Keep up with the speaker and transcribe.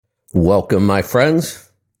Welcome, my friends.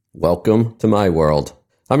 Welcome to my world.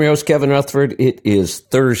 I'm your host, Kevin Rutherford. It is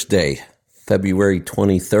Thursday, February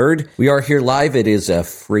 23rd. We are here live. It is a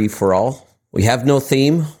free-for-all. We have no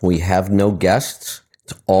theme. We have no guests.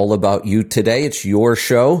 It's all about you today. It's your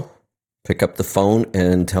show. Pick up the phone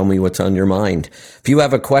and tell me what's on your mind. If you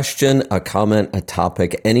have a question, a comment, a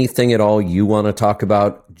topic, anything at all you want to talk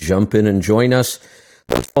about, jump in and join us.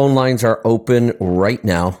 The phone lines are open right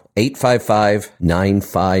now,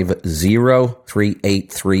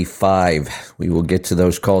 855-950-3835. We will get to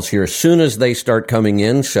those calls here as soon as they start coming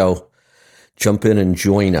in, so jump in and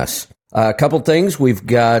join us. A couple things. We've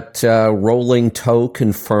got Rolling Toe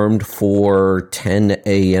confirmed for 10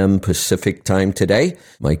 a.m. Pacific time today.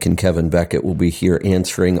 Mike and Kevin Beckett will be here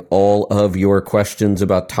answering all of your questions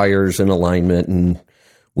about tires and alignment and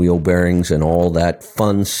wheel bearings and all that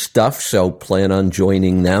fun stuff, so plan on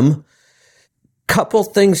joining them. Couple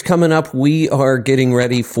things coming up. We are getting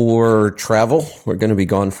ready for travel. We're going to be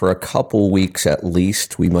gone for a couple weeks at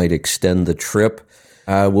least. We might extend the trip.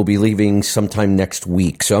 We'll be leaving sometime next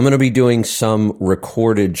week. So I'm going to be doing some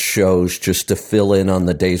recorded shows just to fill in on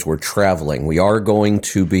the days we're traveling. We are going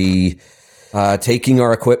to be taking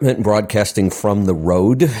our equipment and broadcasting from the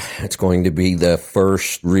road. It's going to be the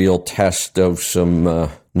first real test of some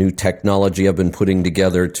new technology I've been putting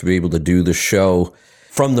together to be able to do the show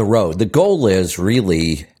from the road. The goal is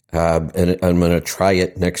really, and I'm going to try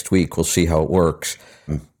it next week, we'll see how it works,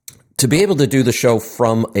 to be able to do the show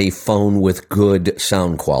from a phone with good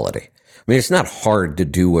sound quality. I mean, it's not hard to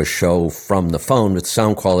do a show from the phone, but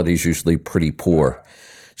sound quality is usually pretty poor.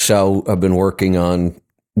 So I've been working on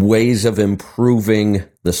ways of improving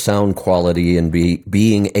the sound quality and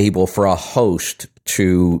being able for a host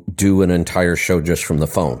to do an entire show just from the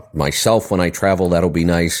phone. Myself, when I travel, that'll be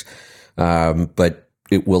nice, but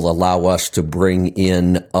it will allow us to bring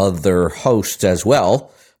in other hosts as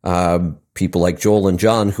well, people like Joel and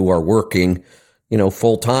John who are working,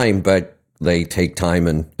 full time, but they take time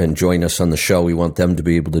and join us on the show. We want them to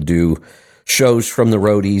be able to do shows from the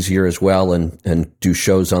road easier as well and do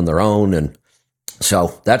shows on their own. And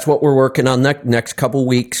so that's what we're working on. Next couple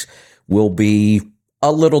weeks will be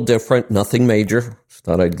a little different, nothing major. Just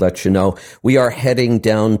thought I'd let you know. We are heading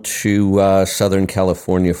down to Southern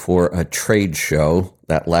California for a trade show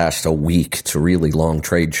that lasts a week. It's a really long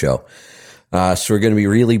trade show. So we're going to be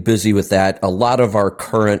really busy with that. A lot of our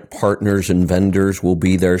current partners and vendors will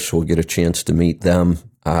be there, so we'll get a chance to meet them.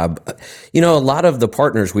 A lot of the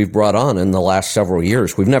partners we've brought on in the last several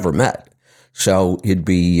years, we've never met. So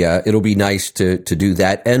it'll be nice to do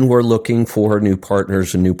that. And we're looking for new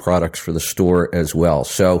partners and new products for the store as well.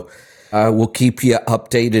 So we'll keep you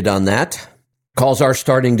updated on that. Calls are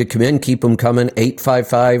starting to come in. Keep them coming.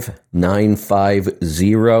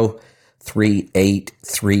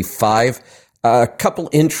 855-950-3835. A couple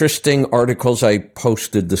interesting articles I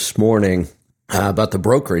posted this morning about the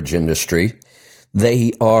brokerage industry.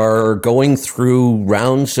 They are going through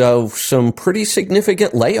rounds of some pretty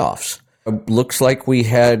significant layoffs. Looks like we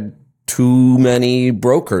had too many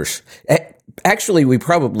brokers. Actually, we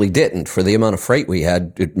probably didn't. For the amount of freight we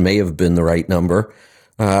had, it may have been the right number.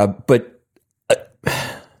 But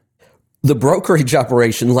the brokerage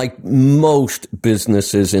operation, like most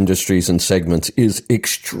businesses, industries, and segments, is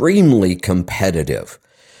extremely competitive.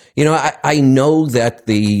 I know that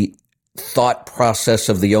the thought process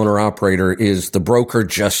of the owner-operator is the broker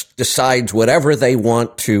just decides whatever they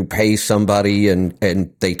want to pay somebody and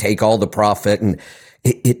they take all the profit, and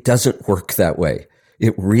it doesn't work that way.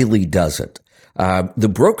 It really doesn't.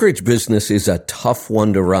 The brokerage business is a tough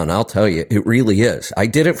one to run, I'll tell you. It really is. I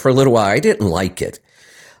did it for a little while. I didn't like it.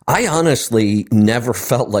 I honestly never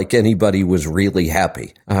felt like anybody was really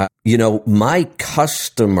happy. My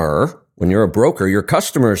customer, when you're a broker, your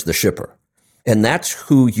customer is the shipper. And that's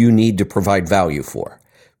who you need to provide value for.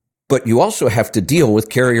 But you also have to deal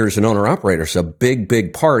with carriers and owner-operators, a big,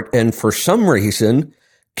 big part. And for some reason,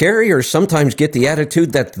 carriers sometimes get the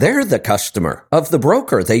attitude that they're the customer of the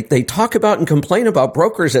broker. They talk about and complain about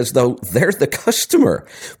brokers as though they're the customer,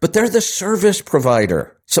 but they're the service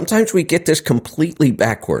provider. Sometimes we get this completely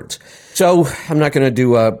backwards. So I'm not going to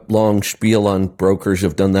do a long spiel on brokers.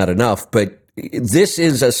 I've done that enough, but this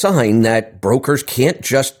is a sign that brokers can't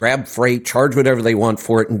just grab freight, charge whatever they want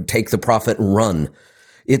for it, and take the profit and run.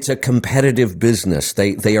 It's a competitive business.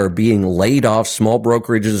 They are being laid off. Small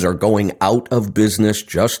brokerages are going out of business,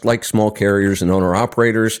 just like small carriers and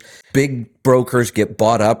owner-operators. Big brokers get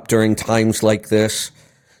bought up during times like this.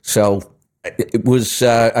 So it was,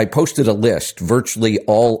 I posted a list. Virtually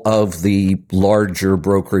all of the larger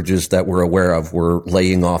brokerages that we're aware of were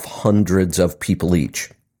laying off hundreds of people each.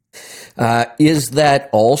 Is that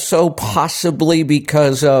also possibly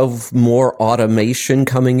because of more automation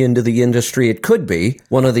coming into the industry? It could be.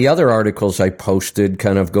 One of the other articles I posted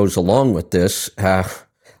kind of goes along with this.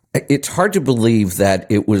 It's hard to believe that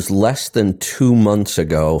it was less than 2 months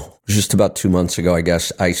ago, just about 2 months ago, I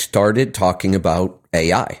guess, I started talking about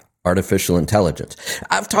AI, artificial intelligence.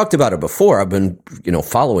 I've talked about it before. I've been,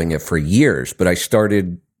 following it for years, but I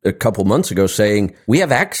started a couple months ago saying we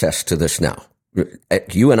have access to this now.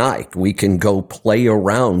 You and I, we can go play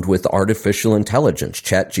around with artificial intelligence.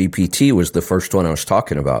 ChatGPT was the first one I was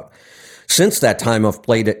talking about. Since that time, I've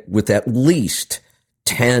played it with at least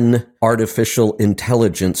 10 artificial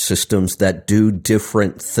intelligence systems that do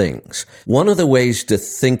different things. One of the ways to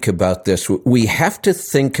think about this, we have to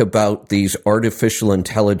think about these artificial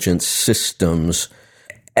intelligence systems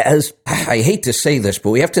as, I hate to say this,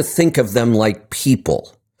 but we have to think of them like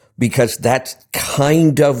people. Because that's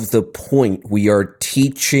kind of the point. We are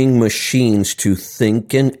teaching machines to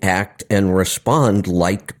think and act and respond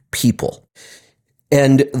like people.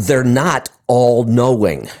 And they're not all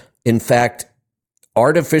knowing. In fact,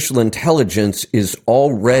 artificial intelligence is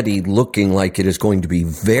already looking like it is going to be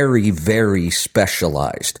very, very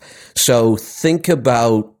specialized. So think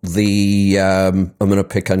about I'm going to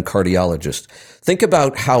pick on cardiologists. Think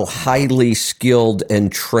about how highly skilled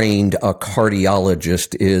and trained a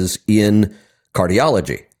cardiologist is in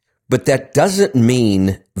cardiology. But that doesn't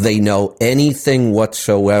mean they know anything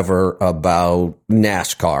whatsoever about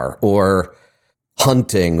NASCAR or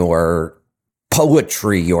hunting or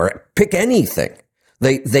poetry or pick anything.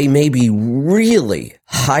 They may be really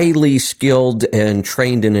highly skilled and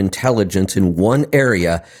trained in intelligence in one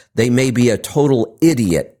area. They may be a total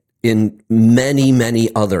idiot in many, many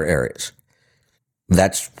other areas.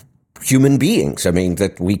 That's human beings. I mean,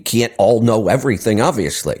 that we can't all know everything,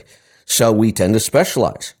 obviously. So we tend to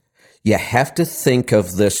specialize. You have to think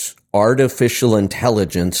of this artificial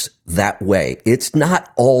intelligence that way. It's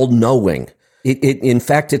not all knowing. In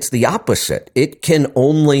fact, it's the opposite. It can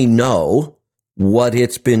only know what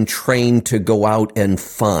it's been trained to go out and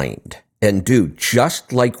find and do,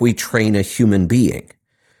 just like we train a human being.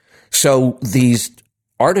 So these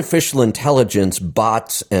artificial intelligence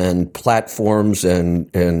bots and platforms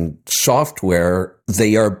and software,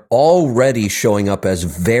 they are already showing up as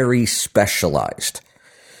very specialized.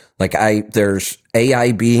 Like there's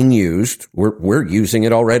AI being used. We're using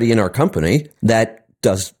it already in our company that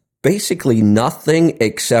does basically nothing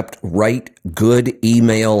except write good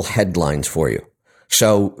email headlines for you.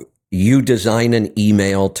 So you design an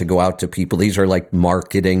email to go out to people. These are like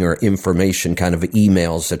marketing or information kind of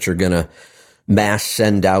emails that you're going to mass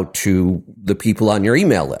send out to the people on your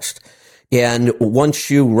email list. And once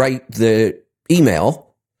you write the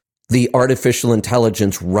email, the artificial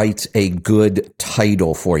intelligence writes a good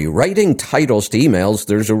title for you. Writing titles to emails,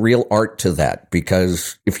 there's a real art to that,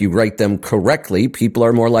 because if you write them correctly, people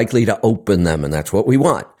are more likely to open them, and that's what we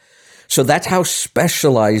want. So that's how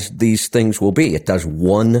specialized these things will be. It does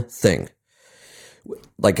one thing.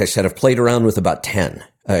 Like I said, I've played around with about 10.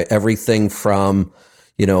 Everything from,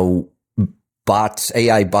 bots,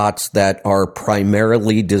 AI bots that are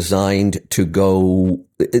primarily designed to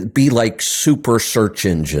be like super search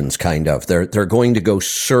engines, kind of. They're going to go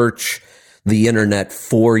search the internet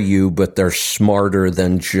for you, but they're smarter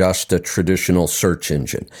than just a traditional search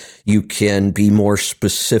engine. You can be more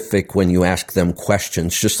specific when you ask them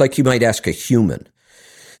questions, just like you might ask a human.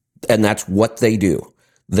 And that's what they do.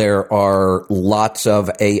 There are lots of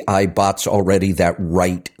AI bots already that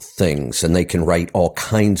write things, and they can write all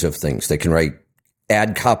kinds of things. They can write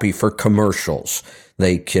ad copy for commercials.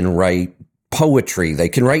 They can write poetry. They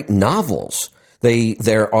can write novels.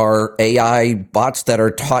 There are AI bots that are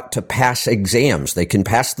taught to pass exams. They can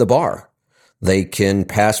pass the bar. They can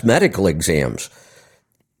pass medical exams.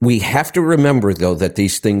 We have to remember, though, that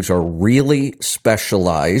these things are really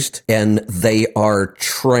specialized and they are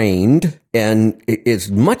trained. And as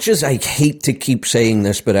much as I hate to keep saying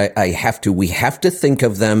this, but we have to think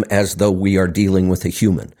of them as though we are dealing with a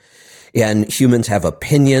human. And humans have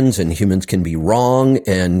opinions, and humans can be wrong,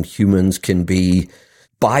 and humans can be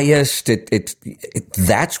biased.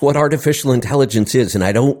 That's what artificial intelligence is, and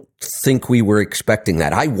I don't think we were expecting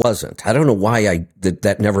that. I wasn't. I don't know why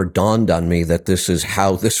that never dawned on me that this is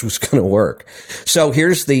how this was going to work. So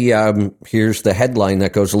here's the headline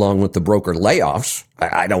that goes along with the broker layoffs.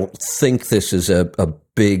 I don't think this is a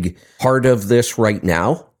big part of this right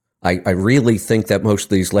now. I really think that most of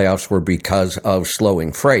these layoffs were because of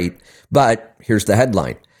slowing freight. But here's the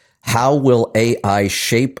headline. How will AI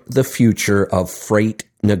shape the future of freight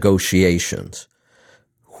negotiations?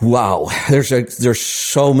 Wow, there's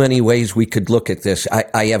so many ways we could look at this.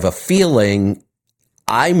 I have a feeling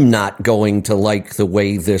I'm not going to like the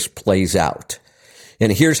way this plays out.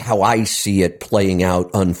 And here's how I see it playing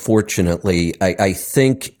out, unfortunately. I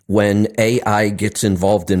think when AI gets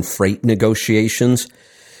involved in freight negotiations,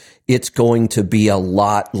 it's going to be a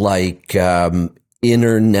lot like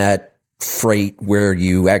internet freight where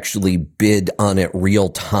you actually bid on it real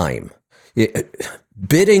time.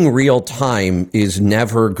 Bidding real time is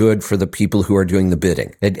never good for the people who are doing the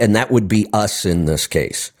bidding. And that would be us in this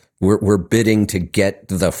case. We're bidding to get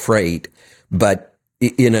the freight, but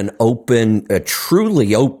in a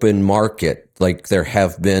truly open market, like there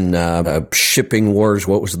have been shipping wars.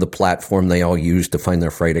 What was the platform they all used to find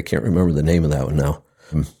their freight? I can't remember the name of that one now.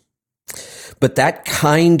 But that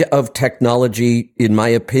kind of technology, in my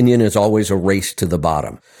opinion, is always a race to the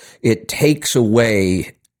bottom. It takes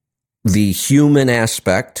away the human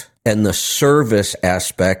aspect and the service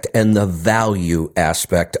aspect and the value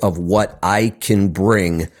aspect of what I can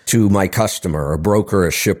bring to my customer, a broker,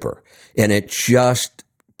 a shipper. And it just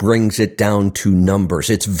brings it down to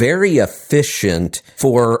numbers. It's very efficient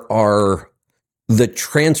for the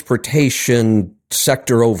transportation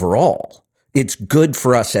sector overall. It's good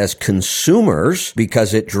for us as consumers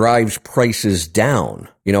because it drives prices down,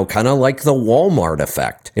 kind of like the Walmart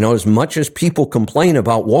effect. As much as people complain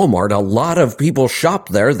about Walmart, a lot of people shop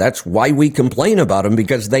there. That's why we complain about them,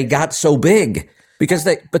 because they got so big.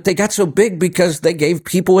 But they got so big because they gave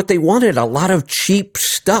people what they wanted, a lot of cheap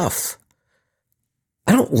stuff.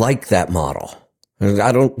 I don't like that model.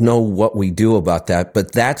 I don't know what we do about that,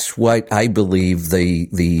 but that's what I believe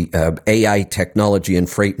the AI technology and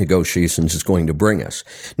freight negotiations is going to bring us.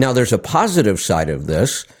 Now, there's a positive side of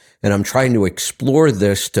this, and I'm trying to explore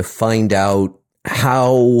this to find out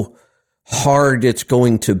how hard it's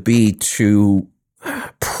going to be to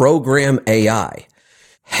program AI.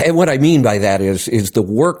 And what I mean by that is the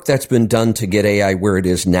work that's been done to get AI where it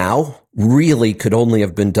is now really could only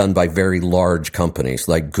have been done by very large companies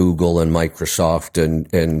like Google and Microsoft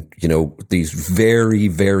and these very,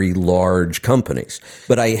 very large companies.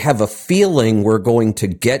 But I have a feeling we're going to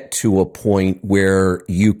get to a point where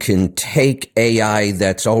you can take AI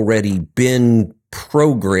that's already been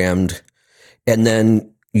programmed and then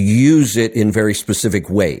use it in very specific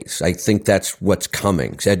ways. I think that's what's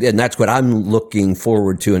coming. And that's what I'm looking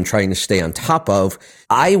forward to and trying to stay on top of.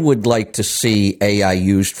 I would like to see AI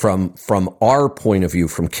used from our point of view,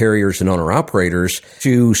 from carriers and owner-operators,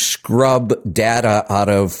 to scrub data out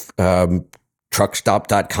of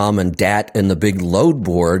truckstop.com and DAT and the big load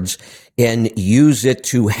boards and use it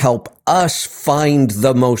to help us find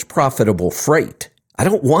the most profitable freight. I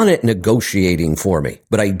don't want it negotiating for me,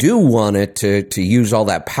 but I do want it to use all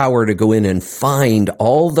that power to go in and find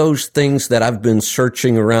all those things that I've been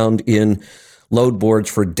searching around in load boards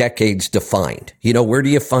for decades to find. Where do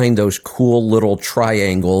you find those cool little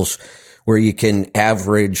triangles where you can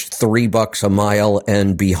average $3 a mile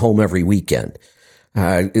and be home every weekend?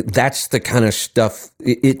 That's the kind of stuff.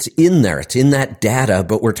 It's in there. It's in that data,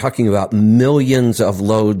 but we're talking about millions of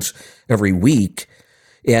loads every week.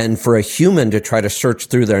 And for a human to try to search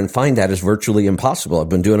through there and find that is virtually impossible. I've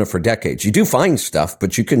been doing it for decades. You do find stuff,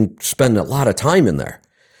 but you can spend a lot of time in there.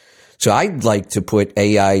 So I'd like to put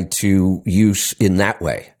AI to use in that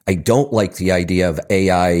way. I don't like the idea of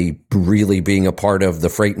AI really being a part of the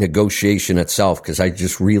freight negotiation itself, because I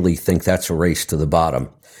just really think that's a race to the bottom.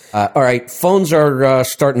 All right, phones are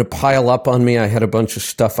starting to pile up on me. I had a bunch of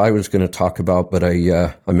stuff I was going to talk about, but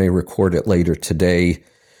I may record it later today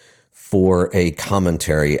for a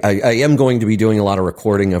commentary. I am going to be doing a lot of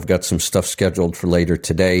recording. I've got some stuff scheduled for later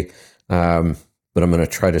today, but I'm going to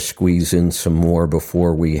try to squeeze in some more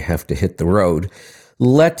before we have to hit the road.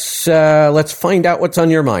 Let's find out what's on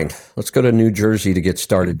your mind. Let's go to New Jersey to get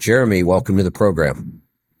started. Jeremy, welcome to the program.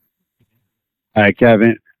 Hi,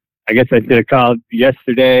 Kevin. I guess I did a call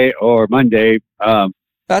yesterday or Monday.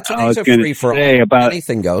 That's a free for all. About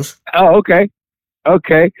anything goes. Oh, okay.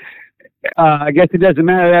 I guess it doesn't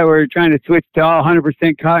matter that we're trying to switch to all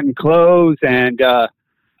 100% cotton clothes and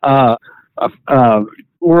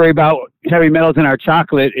worry about heavy metals in our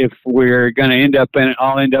chocolate if we're going to end up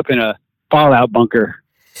in a fallout bunker.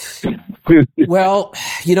 Well,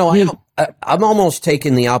 I'm almost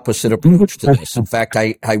taking the opposite approach to this. In fact,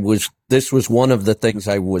 this was one of the things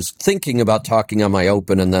I was thinking about talking on my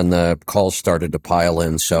open, and then the calls started to pile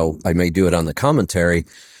in, so I may do it on the commentary.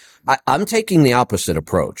 I'm taking the opposite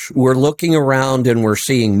approach. We're looking around and we're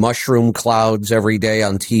seeing mushroom clouds every day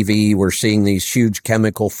on TV. We're seeing these huge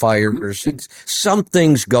chemical fires.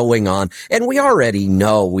 Something's going on. And we already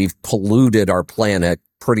know we've polluted our planet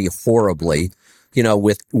pretty horribly,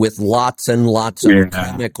 with lots and lots of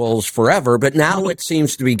chemicals forever. But now it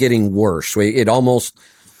seems to be getting worse.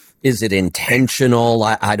 Is it intentional?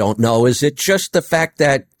 I don't know. Is it just the fact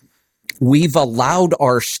that we've allowed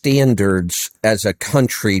our standards as a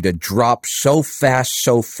country to drop so fast,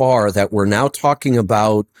 so far that we're now talking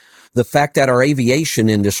about the fact that our aviation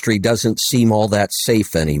industry doesn't seem all that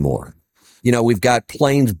safe anymore? You know, we've got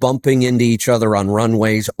planes bumping into each other on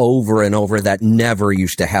runways over and over. That never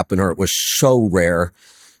used to happen, or it was so rare.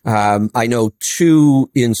 I know 2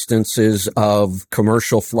 instances of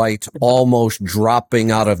commercial flights almost dropping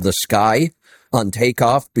out of the sky on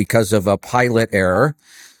takeoff because of a pilot error.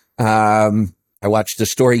 I watched a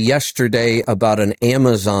story yesterday about an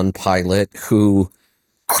Amazon pilot who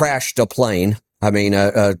crashed a plane. I mean,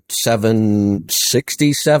 a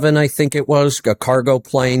 767, I think it was, a cargo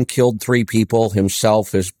plane, killed 3 people,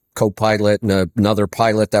 himself, his co-pilot, and another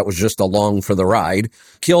pilot that was just along for the ride,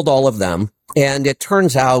 killed all of them. And it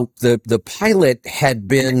turns out the pilot had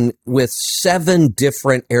been with 7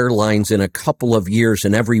 different airlines in a couple of years,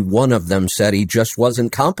 and every one of them said he just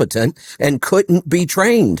wasn't competent and couldn't be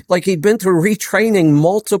trained. Like, he'd been through retraining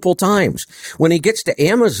multiple times. When he gets to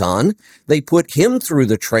Amazon, they put him through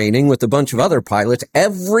the training with a bunch of other pilots.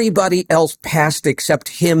 Everybody else passed except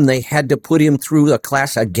him. They had to put him through the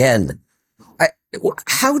class again.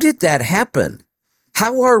 How did that happen?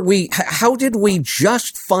 How did we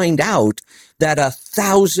just find out that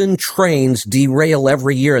 1,000 trains derail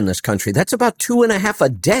every year in this country? That's about 2.5 a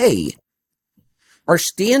day. Our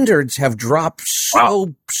standards have dropped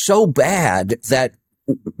so bad that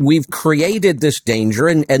we've created this danger,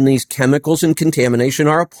 and these chemicals and contamination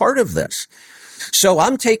are a part of this. So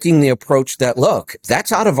I'm taking the approach that, look,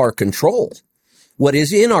 that's out of our control. What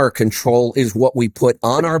is in our control is what we put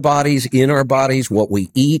on our bodies, in our bodies, what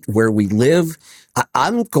we eat, where we live.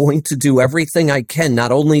 I'm going to do everything I can,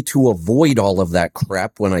 not only to avoid all of that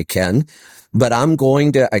crap when I can, but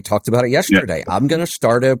I talked about it yesterday. Yeah. I'm going to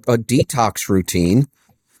start a detox routine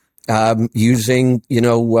using,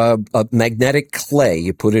 a magnetic clay.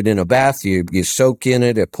 You put it in a bath, you soak in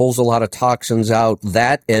it, it pulls a lot of toxins out.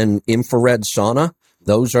 That and infrared sauna,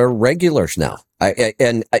 those are regulars now.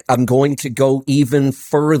 I'm going to go even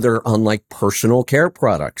further on like personal care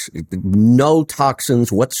products. No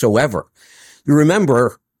toxins whatsoever. You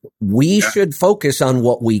remember, we should focus on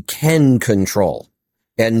what we can control.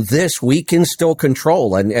 And this we can still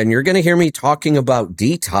control. And you're going to hear me talking about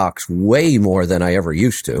detox way more than I ever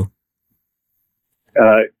used to.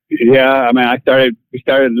 Yeah, I mean, we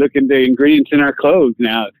started looking at the ingredients in our clothes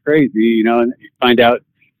now. It's crazy, and you find out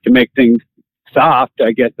to make things soft,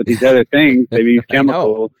 I guess, but these other things, they use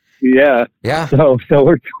chemicals. Yeah. So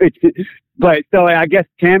we're switching. But so I guess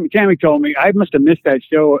Tammy told me, I must have missed that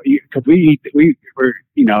show because we were,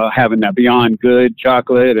 having that Beyond Good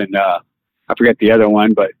chocolate, and I forget the other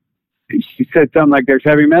one, but she said something like there's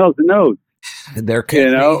heavy metals in those. There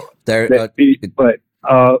can be.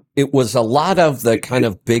 It was a lot of the kind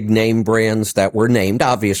of big name brands that were named,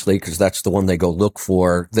 obviously, because that's the one they go look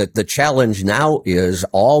for. The challenge now is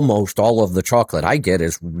almost all of the chocolate I get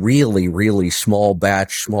is really, really small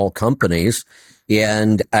batch, small companies.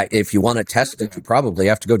 And if you want to test it, you probably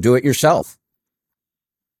have to go do it yourself.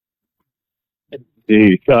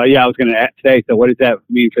 So, I was going to say, so what does that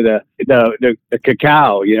mean for the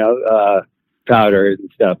cacao, powders and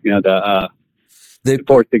stuff, the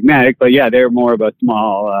Four Sigmatic, but they're more of a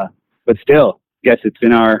small, but still, guess it's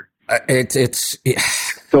in our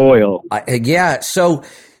soil. So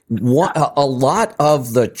a lot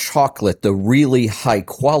of the chocolate, the really high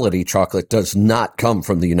quality chocolate, does not come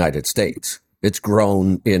from the United States. It's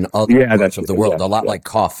grown in other parts of the world, a lot like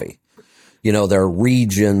coffee. There are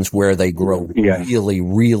regions where they grow really,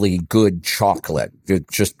 really good chocolate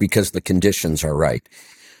just because the conditions are right.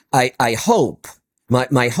 I hope.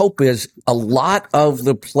 My hope is a lot of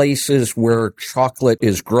the places where chocolate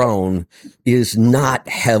is grown is not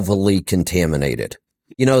heavily contaminated.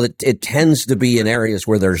 It tends to be in areas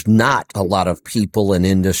where there's not a lot of people and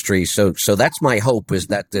industry. So that's my hope, is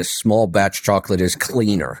that this small batch chocolate is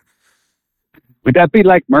cleaner. Would that be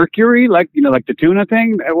like mercury, like the tuna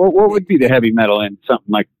thing? What would be the heavy metal in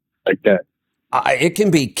something like that? It can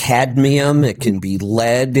be cadmium, it can be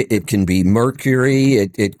lead, it can be mercury.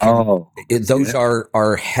 Those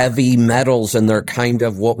are heavy metals, and they're kind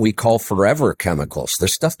of what we call forever chemicals.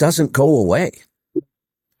 This stuff doesn't go away.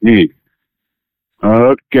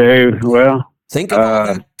 Okay, well, think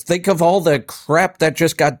of all the crap that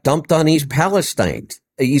just got dumped on East Palestine.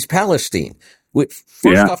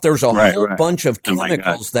 First off, there's a whole bunch of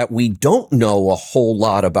chemicals that we don't know a whole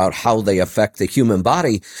lot about how they affect the human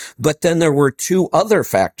body. But then there were 2 other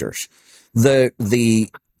factors. The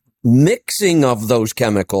mixing of those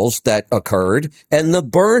chemicals that occurred and the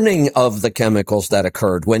burning of the chemicals that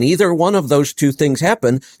occurred. When either one of those two things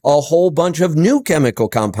happen, a whole bunch of new chemical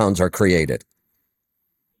compounds are created.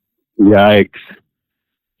 Yikes.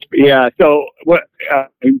 Yeah. So what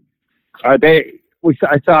are they?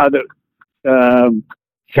 I saw the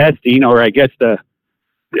testing, or I guess the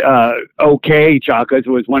OK chocolates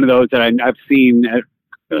was one of those that I've seen at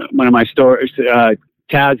one of my stores.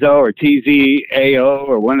 Tazo or TZAO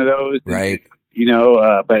or one of those, right?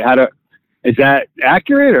 But is that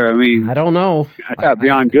accurate? Or I don't know. I thought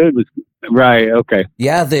Beyond Good was right. Okay,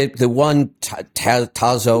 yeah, the one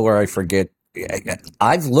Tazo, or I forget.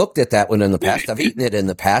 I've looked at that one in the past. I've eaten it in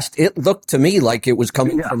the past. It looked to me like it was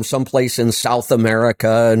coming from someplace in South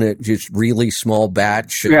America, and it just really small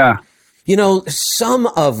batch. Yeah. Some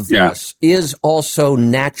of this is also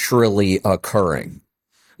naturally occurring.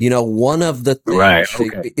 One of the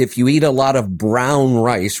things, if you eat a lot of brown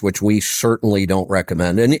rice, which we certainly don't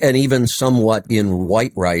recommend, and even somewhat in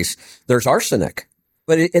white rice, there's arsenic.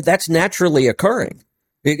 But that's naturally occurring.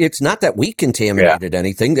 It's not that we contaminated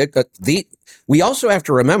anything. We also have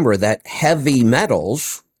to remember that heavy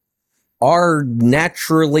metals are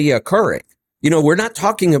naturally occurring. We're not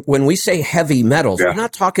talking, when we say heavy metals, we're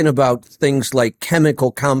not talking about things like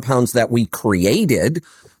chemical compounds that we created,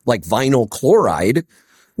 like vinyl chloride.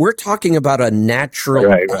 We're talking about a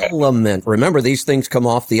natural element. Remember, these things come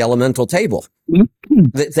off the elemental table.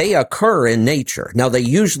 They occur in nature. Now, they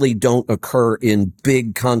usually don't occur in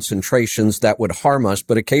big concentrations that would harm us,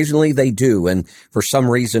 but occasionally they do. And for some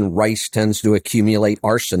reason, rice tends to accumulate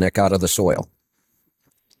arsenic out of the soil.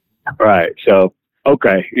 Right. So,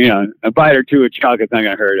 okay. A bite or two of chocolate thing,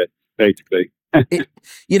 I heard it, basically.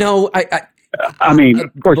 I mean,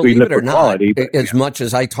 of course, we live for quality. As much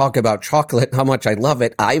as I talk about chocolate, how much I love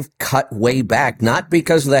it, I've cut way back, not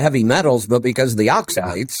because of the heavy metals, but because of the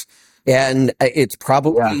oxalates. And it's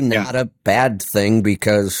probably not a bad thing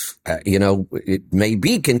because, it may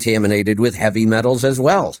be contaminated with heavy metals as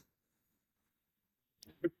well.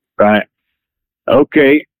 Right.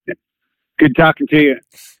 Okay. Good talking to you.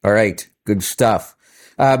 All right. Good stuff.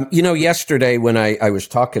 Yesterday when I was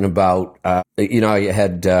talking about, I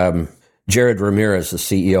had Jared Ramirez, the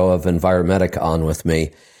CEO of Envirometrica, on with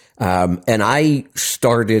me. And I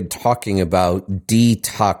started talking about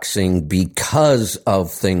detoxing because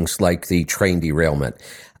of things like the train derailment.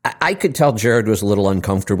 I could tell Jared was a little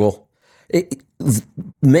uncomfortable.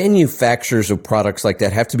 Manufacturers of products like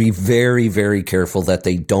that have to be very, very careful that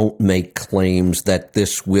they don't make claims that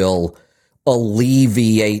this will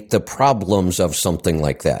alleviate the problems of something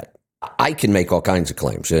like that. I can make all kinds of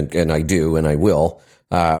claims, and I do, and I will.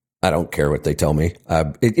 I don't care what they tell me.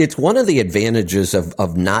 It's one of the advantages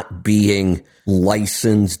of not being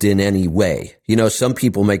licensed in any way. Some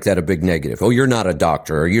people make that a big negative. Oh, you're not a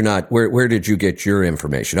doctor, or you're not. Where did you get your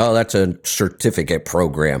information? Oh, that's a certificate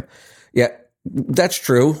program. Yeah, that's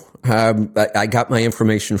true. I got my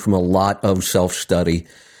information from a lot of self-study.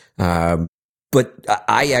 But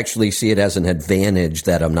I actually see it as an advantage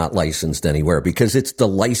that I'm not licensed anywhere, because it's the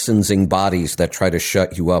licensing bodies that try to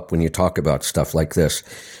shut you up when you talk about stuff like this.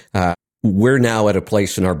 We're now at a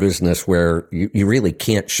place in our business where you really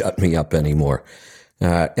can't shut me up anymore.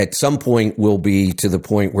 At some point, we'll be to the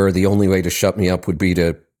point where the only way to shut me up would be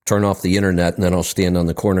to turn off the internet, and then I'll stand on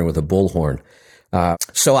the corner with a bullhorn.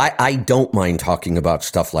 So I don't mind talking about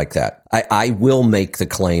stuff like that. I will make the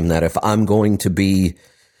claim that if I'm going to be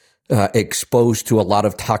exposed to a lot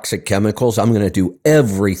of toxic chemicals, I'm going to do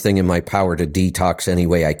everything in my power to detox any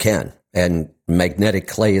way I can. And magnetic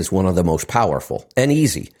clay is one of the most powerful and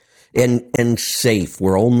easy and safe.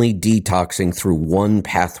 We're only detoxing through one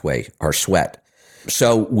pathway, our sweat.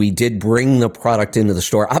 So we did bring the product into the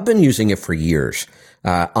store. I've been using it for years,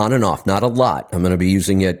 on and off, not a lot. I'm going to be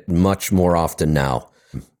using it much more often now.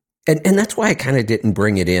 And that's why I kind of didn't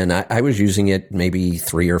bring it in. I was using it maybe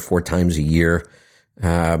 3 or 4 times a year.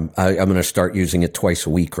 I'm going to start using it twice a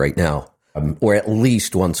week right now, or at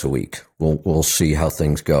least once a week. We'll see how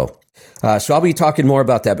things go. So I'll be talking more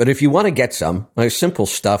about that. But if you want to get some, simple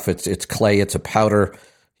stuff, it's clay, it's a powder.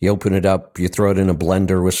 You open it up, you throw it in a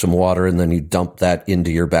blender with some water, and then you dump that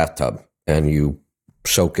into your bathtub, and you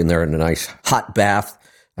soak in there in a nice hot bath.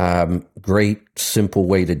 Great, simple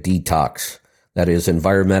way to detox. That is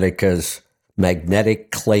Envirometrica's magnetic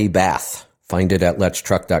clay bath. Find it at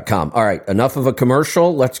letstruck.com. All right, enough of a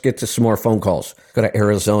commercial. Let's get to some more phone calls. Go to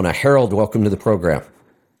Arizona. Harold, welcome to the program.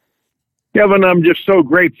 Kevin, I'm just so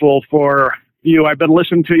grateful for you. I've been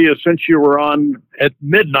listening to you since you were on at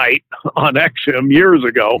midnight on XM years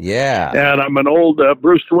ago. Yeah. And I'm an old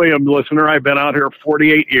Bruce Williams listener. I've been out here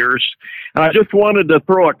 48 years. And I just wanted to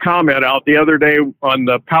throw a comment out. The other day on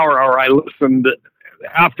the Power Hour, I listened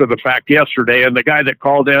after the fact yesterday, and the guy that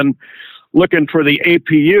called in looking for the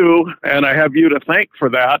APU, and I have you to thank for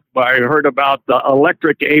that. I heard about the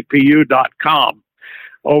electricapu.com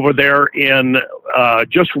over there in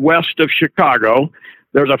just west of Chicago.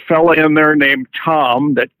 There's a fella in there named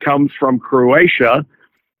Tom that comes from Croatia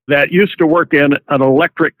that used to work in an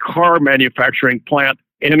electric car manufacturing plant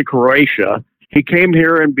in Croatia. He came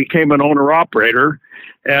here and became an owner-operator.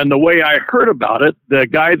 And the way I heard about it, the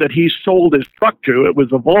guy that he sold his truck to, it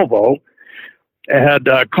was a Volvo, had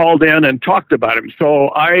called in and talked about him. So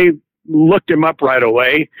I looked him up right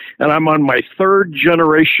away, and I'm on my third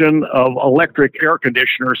generation of electric air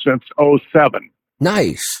conditioner since '07.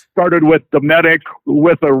 Nice. Started with the Medic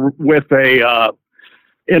with a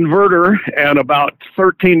inverter and about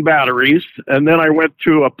 13 batteries, and then I went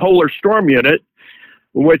to a Polar Storm unit,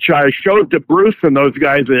 which I showed to Bruce and those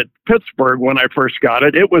guys at Pittsburgh when I first got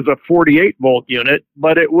it. It was a 48 volt unit,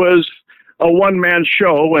 but it was a one-man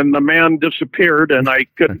show, and the man disappeared, and I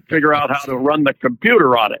couldn't figure out how to run the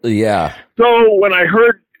computer on it. Yeah. So when I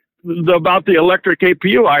heard about the electric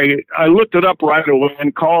APU, I looked it up right away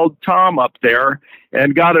and called Tom up there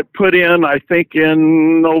and got it put in, I think,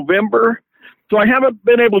 in November. So I haven't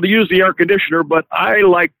been able to use the air conditioner, but I,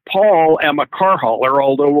 like Paul, am a car hauler,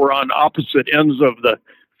 although we're on opposite ends of the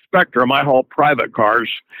spectrum. I haul private cars.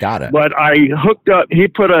 Got it. But I hooked up, he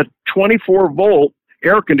put a 24-volt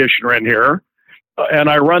air conditioner in here, and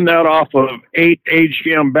I run that off of 8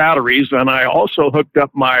 AGM batteries, and I also hooked up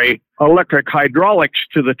my electric hydraulics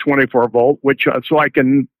to the 24-volt, which so I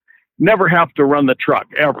can never have to run the truck,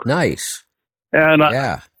 ever. Nice. And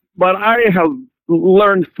but I have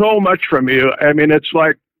learned so much from you. I mean, it's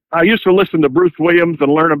like I used to listen to Bruce Williams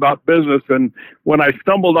and learn about business, and when I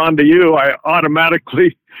stumbled onto you, I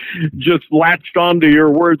automatically just latched onto your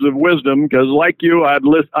words of wisdom, because like you, I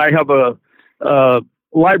have a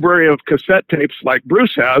library of cassette tapes like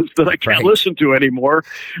Bruce has that I can't listen to anymore,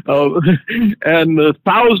 and the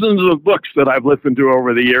thousands of books that I've listened to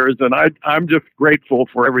over the years, and I'm just grateful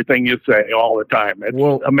for everything you say all the time.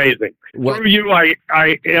 It's amazing. Through you, I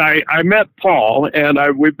met Paul, and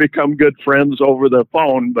we've become good friends over the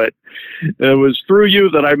phone, but it was through you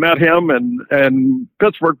that I met him and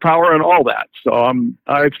Pittsburgh Power and all that. So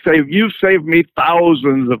you've saved me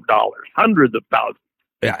thousands of dollars, hundreds of thousands.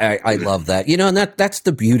 I love that. And that's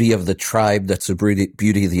the beauty of the tribe. That's the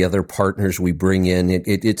beauty of the other partners we bring in.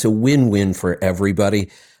 It's a win-win for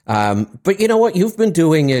everybody. But you know what you've been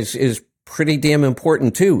doing is pretty damn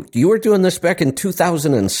important too. You were doing this back in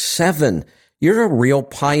 2007. You're a real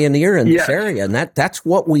pioneer in this area, and that's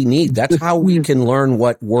what we need. That's how we can learn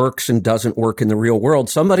what works and doesn't work in the real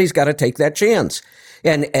world. Somebody's got to take that chance.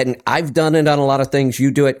 And I've done it on a lot of things.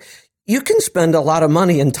 You do it. You can spend a lot of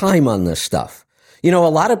money and time on this stuff. A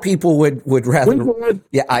lot of people would rather.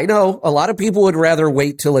 Yeah, I know. A lot of people would rather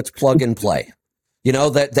wait till it's plug and play.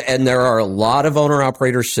 And there are a lot of owner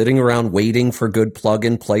operators sitting around waiting for good plug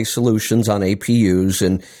and play solutions on APUs,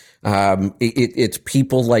 and it's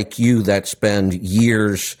people like you that spend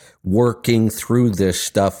years working through this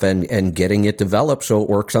stuff and getting it developed so it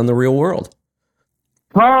works on the real world.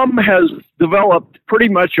 Tom has developed pretty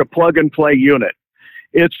much a plug and play unit.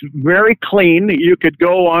 It's very clean. You could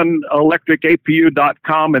go on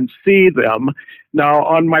electricapu.com and see them. Now,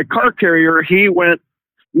 on my car carrier, he went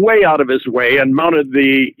way out of his way and mounted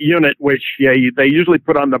the unit, which they usually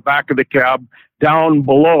put on the back of the cab down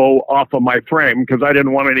below off of my frame, because I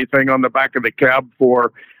didn't want anything on the back of the cab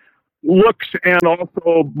for looks and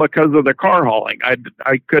also because of the car hauling.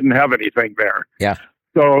 I couldn't have anything there. Yeah.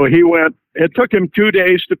 So it took him 2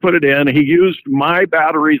 days to put it in. He used my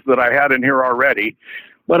batteries that I had in here already,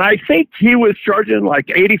 but I think he was charging like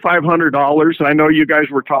 $8,500. I know you guys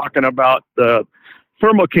were talking about the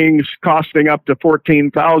Thermo Kings costing up to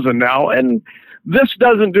 $14,000 now, and this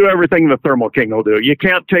doesn't do everything the Thermo King will do. You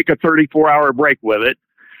can't take a 34-hour break with it,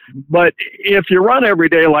 but if you run every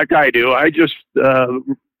day like I do,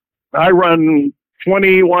 I run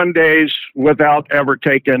 21 days without ever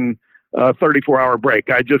taking a 34-hour break.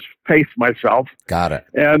 I just pace myself. Got it.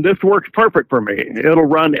 And this works perfect for me. It'll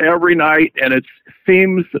run every night, and it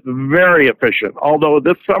seems very efficient, although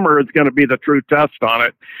this summer is going to be the true test on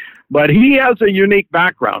it. But he has a unique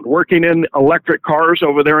background, working in electric cars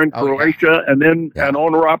over there in Croatia, and then an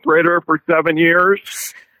owner-operator for 7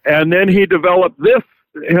 years. And then he developed this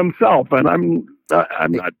himself, and I'm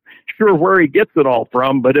not sure where he gets it all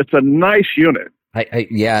from, but it's a nice unit.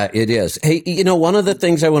 Yeah, it is. Hey, one of the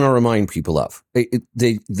things I want to remind people of,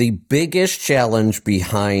 the biggest challenge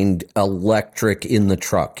behind electric in the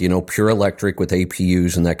truck, pure electric with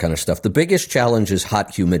APUs and that kind of stuff, the biggest challenge is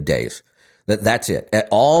hot, humid days. That's it. At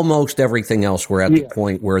almost everything else, we're at the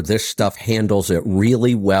point where this stuff handles it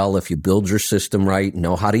really well. If you build your system right,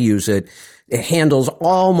 know how to use it, it handles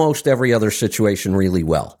almost every other situation really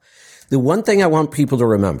well. The one thing I want people to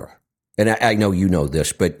remember, and I know you know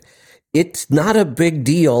this, but it's not a big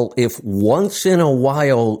deal if once in a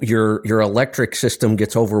while your electric system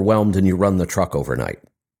gets overwhelmed and you run the truck overnight.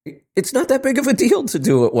 It's not that big of a deal to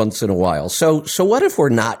do it once in a while. So what if we're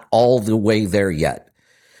not all the way there yet?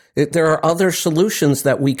 There are other solutions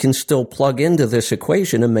that we can still plug into this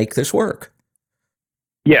equation and make this work.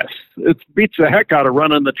 Yes, it beats the heck out of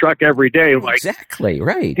running the truck every day. Like exactly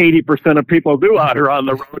right. 80% of people do out here on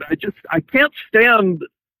the road. I can't stand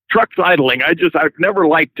trucks idling. I've never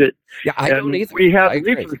liked it. Yeah, I don't either. We had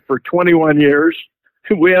reefers for 21 years.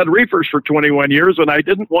 We had reefers for 21 years, and I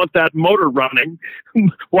didn't want that motor running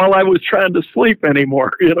while I was trying to sleep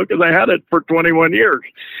anymore, because I had it for 21 years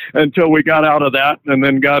until we got out of that and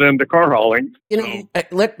then got into car hauling.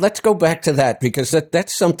 Let's go back to that, because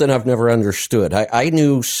that's something I've never understood. I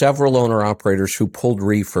knew several owner-operators who pulled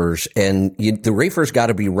reefers, and the reefers got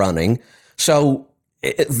to be running. So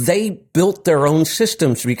they built their own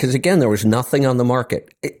systems because, again, there was nothing on the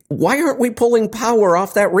market. Why aren't we pulling power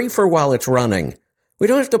off that reefer while it's running? We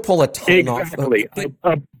don't have to pull a ton off. Exactly.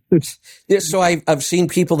 So I've seen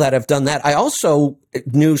people that have done that. I also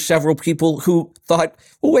knew several people who thought,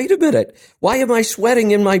 well, wait a minute. Why am I sweating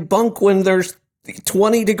in my bunk when there's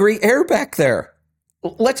 20-degree air back there?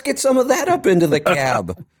 Let's get some of that up into the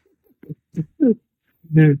cab.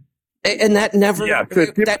 And that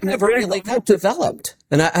never really got developed.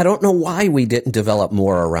 And I don't know why we didn't develop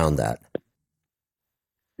more around that.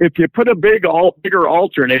 If you put a bigger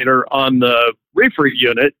alternator on the reefer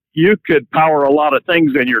unit, you could power a lot of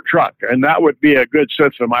things in your truck, and that would be a good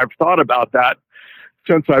system. I've thought about that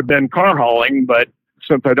since I've been car hauling, but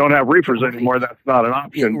since I don't have reefers anymore, that's not an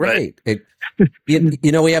option. Right.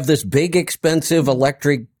 We have this big, expensive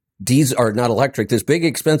this big,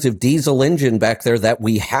 expensive diesel engine back there that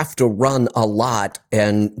we have to run a lot,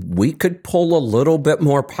 and we could pull a little bit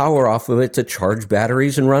more power off of it to charge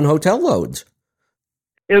batteries and run hotel loads.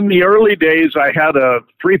 In the early days, I had a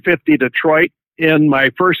 350 Detroit in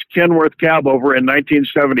my first Kenworth cab over in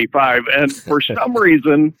 1975, and for some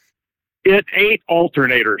reason, it ate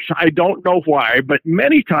alternators. I don't know why, but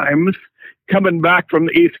many times coming back from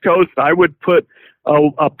the East Coast, I would put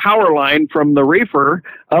a power line from the reefer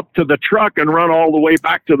up to the truck and run all the way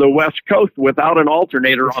back to the West Coast without an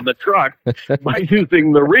alternator on the truck by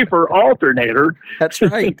using the reefer alternator. That's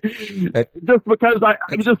right. just because I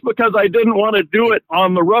didn't want to do it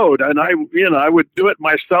on the road, and I would do it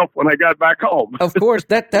myself when I got back home. Of course,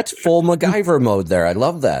 that's full MacGyver mode there. I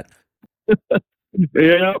love that.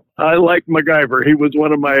 Yeah, I like MacGyver. He was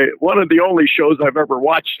one of the only shows I've ever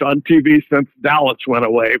watched on TV since Dallas went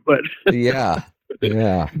away. But yeah.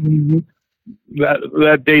 That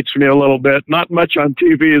dates me a little bit. Not much on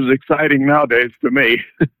TV is exciting nowadays to me.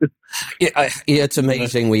 It's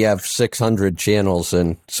amazing. We have 600 channels,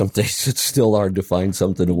 and some days it's still hard to find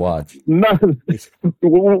something to watch. No,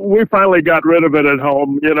 we finally got rid of it at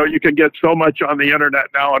home. You can get so much on the internet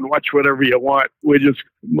now and watch whatever you want.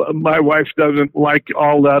 My wife doesn't like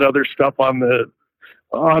all that other stuff on those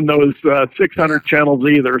 600 channels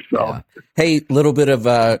either. So, yeah. Hey, little bit of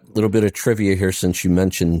trivia here, since you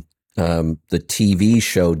mentioned the TV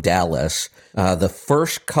show Dallas. The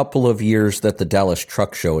first couple of years that the Dallas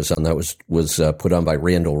Truck Show was on, that was put on by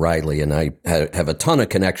Randall Riley, and I have a ton of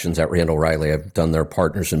connections at Randall Riley. I've done their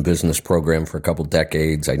Partners in Business program for a couple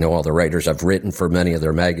decades. I know all the writers. I've written for many of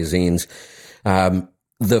their magazines.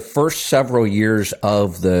 The first several years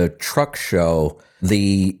of the truck show,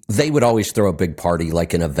 they would always throw a big party,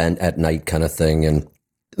 like an event at night kind of thing. And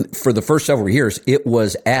for the first several years, it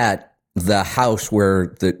was at the house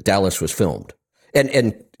where the Dallas was filmed. And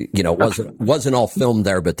it wasn't all filmed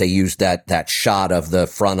there, but they used that shot of the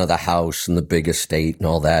front of the house and the big estate and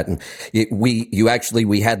all that. And we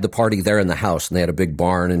had the party there in the house, and they had a big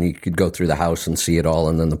barn, and you could go through the house and see it all.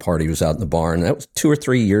 And then the party was out in the barn. That was 2 or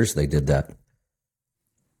 3 years they did that.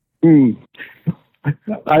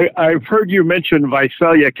 I've heard you mention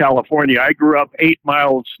Visalia, California. I grew up 8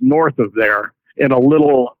 miles north of there in a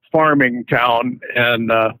little farming town,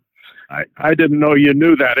 and I didn't know you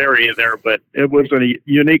knew that area there, but it was a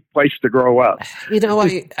unique place to grow up.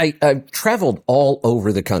 I've traveled all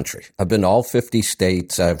over the country. I've been to all 50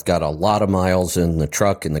 states. I've got a lot of miles in the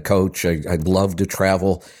truck, in the coach. I love to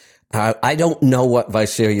travel. I don't know what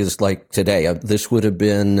Visalia is like today. This would have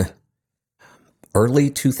been early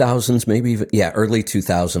 2000s, maybe even, early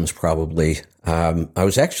 2000s probably. I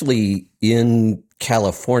was actually in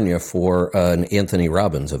California for an Anthony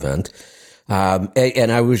Robbins event.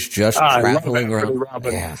 And I was just traveling around.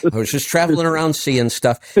 Yeah, I was just traveling around seeing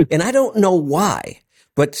stuff. And I don't know why,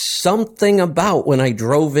 but something about when I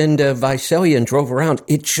drove into Visalia and drove around,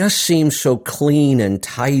 it just seemed so clean and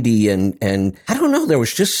tidy. And I don't know, there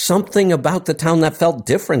was just something about the town that felt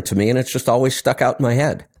different to me. And it's just always stuck out in my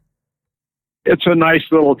head. It's a nice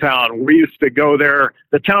little town. We used to go there.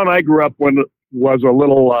 The town I grew up in was a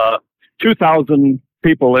little 2,000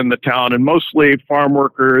 people in the town, and mostly farm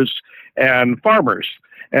workers and farmers.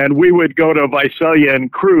 And we would go to Visalia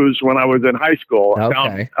and cruise when I was in high school,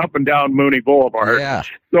 up and down Mooney Boulevard. Yeah.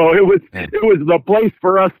 So it was the place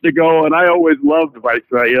for us to go, and I always loved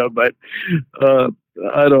Visalia. But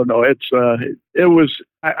I don't know.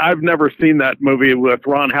 I've never seen that movie with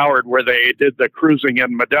Ron Howard where they did the cruising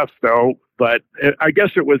in Modesto, but I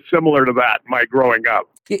guess it was similar to that. My growing up.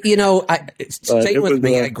 Stay with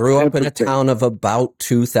me. I grew up in a town of about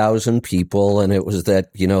 2,000 people, and it was that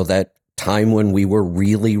time when we were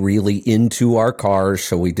really, really into our cars.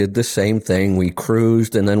 So we did the same thing. We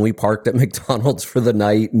cruised and then we parked at McDonald's for the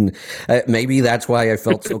night. And maybe that's why I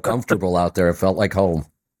felt so comfortable out there. It felt like home.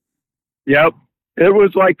 Yep. It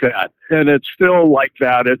was like that. And it's still like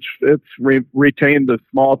that. It's retained the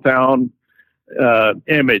small town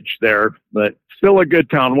image there, but still a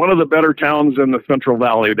good town. One of the better towns in the Central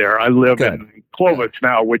Valley there. I live in Clovis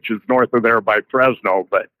now, which is north of there by Fresno,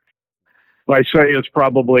 but Visalia is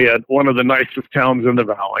probably one of the nicest towns in the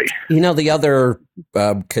valley. The other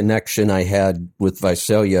connection I had with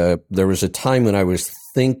Visalia, there was a time when I was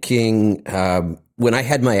thinking, when I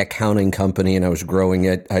had my accounting company and I was growing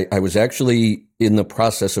it, I was actually in the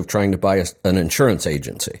process of trying to buy an insurance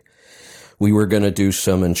agency. We were going to do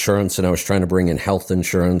some insurance, and I was trying to bring in health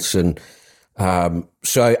insurance. And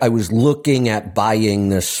so I was looking at buying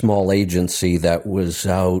this small agency that was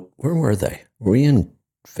out. Where were they? Were we in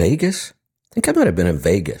Vegas? I think I might have been in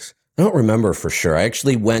Vegas. I don't remember for sure. I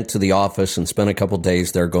actually went to the office and spent a couple of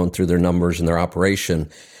days there going through their numbers and their operation.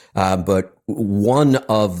 But one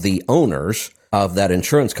of the owners of that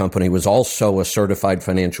insurance company was also a certified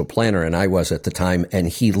financial planner, and I was at the time, and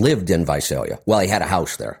he lived in Visalia. Well, he had a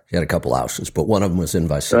house there. He had a couple houses, but one of them was in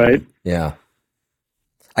Visalia. Right. Yeah.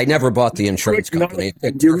 I never bought the insurance company.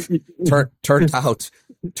 It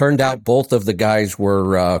turned out both of the guys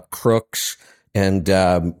were crooks and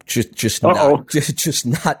just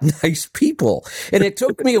not nice people. And it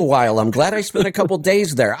took me a while. I'm glad I spent a couple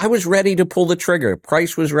days there. I was ready to pull the trigger.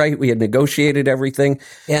 Price was right. We had negotiated everything.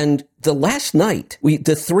 And the last night,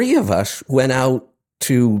 the three of us went out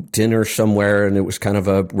to dinner somewhere, and it was kind of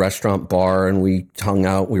a restaurant bar, and we hung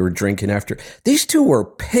out. We were drinking after. These two were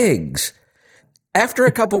pigs. After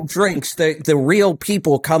a couple drinks, the real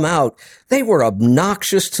people come out. They were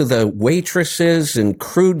obnoxious to the waitresses and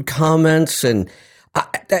crude comments. And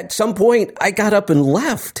at some point, I got up and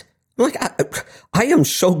left. I'm like, I am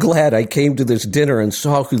so glad I came to this dinner and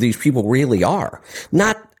saw who these people really are.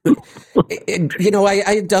 I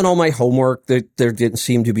had done all my homework. There didn't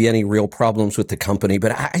seem to be any real problems with the company,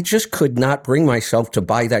 but I just could not bring myself to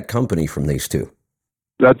buy that company from these two.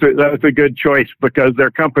 That's a good choice because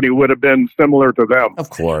their company would have been similar to them.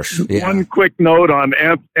 Of course. Yeah. One quick note on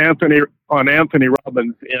Anthony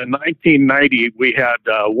Robbins. In 1990, we had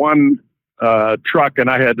one truck, and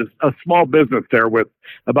I had a small business there with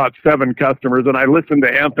about 7 customers. And I listened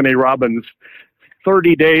to Anthony Robbins'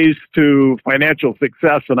 30 Days to Financial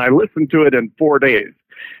Success, and I listened to it in 4 days.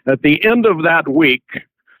 At the end of that week,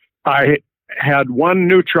 I had one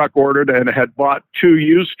new truck ordered and had bought 2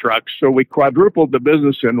 used trucks. So we quadrupled the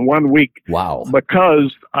business in 1 week. Wow.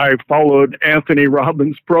 Because I followed Anthony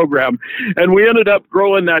Robbins' program. And we ended up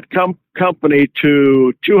growing that company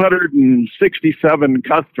to 267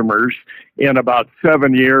 customers in about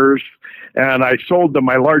 7 years. And I sold to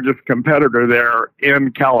my largest competitor there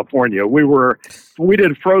in California. We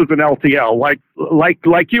did frozen LTL. Like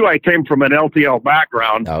you, I came from an LTL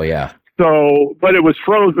background. Oh, yeah. So, but it was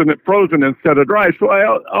frozen instead of dry. So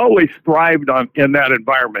I always thrived in that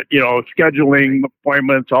environment, scheduling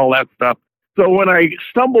appointments, all that stuff. So when I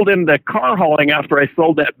stumbled into car hauling after I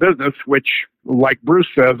sold that business, which, like Bruce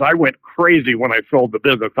says, I went crazy when I sold the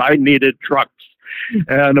business. I needed trucks.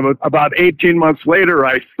 And about 18 months later,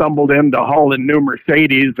 I stumbled into hauling new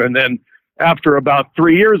Mercedes. And then after about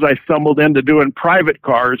 3 years, I stumbled into doing private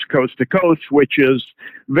cars coast to coast, which is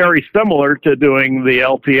very similar to doing the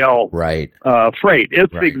LTL right. Freight.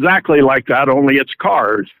 It's exactly like that, only it's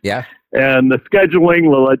cars. Yeah. and the scheduling,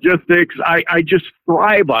 the logistics. I just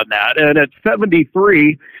thrive on that. And at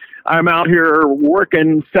 73, I'm out here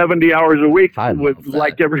working 70 hours a week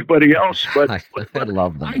like everybody else. But I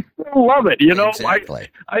love that. I still love it. You know, exactly.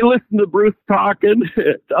 I listen to Bruce talking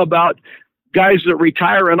about guys that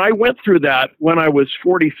retire, and I went through that when I was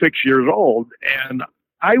 46 years old, and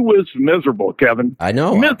I was miserable, Kevin. I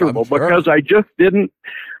know. Miserable because I just didn't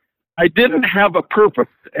have a purpose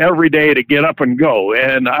every day to get up and go.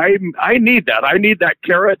 And I need that. I need that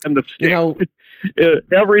carrot and the stick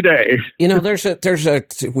every day. You know,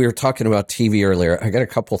 we were talking about TV earlier. I got a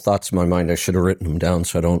couple thoughts in my mind. I should have written them down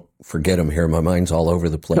so I don't forget them here. My mind's all over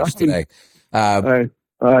the place today. I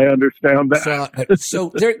understand that.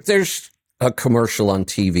 So there's a commercial on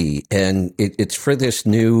TV, and it's for these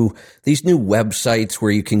new websites where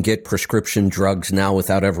you can get prescription drugs now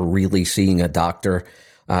without ever really seeing a doctor.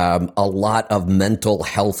 A lot of mental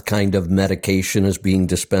health kind of medication is being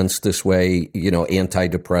dispensed this way, you know,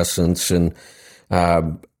 antidepressants. And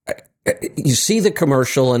you see the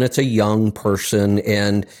commercial, and it's a young person,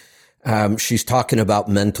 and she's talking about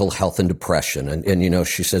mental health and depression. And you know,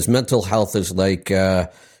 she says mental health is like,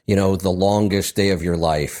 you know, the longest day of your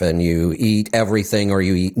life, and you eat everything or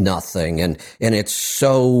you eat nothing. And it's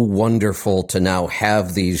so wonderful to now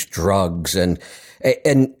have these drugs. And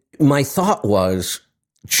my thought was,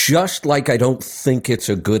 just like I don't think it's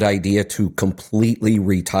a good idea to completely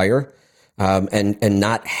retire and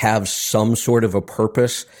not have some sort of a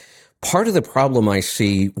purpose. Part of the problem I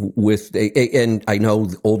see with, and I know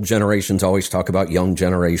old generations always talk about young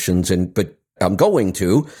generations, but I'm going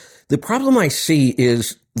to. The problem I see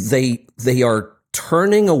is they are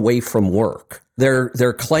turning away from work.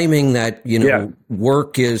 They're claiming that, you know,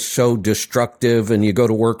 work is so destructive, and you go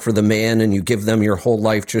to work for the man and you give them your whole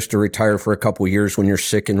life just to retire for a couple of years when you're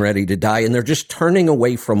sick and ready to die. And they're just turning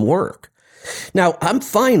away from work. Now, I'm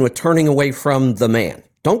fine with turning away from the man.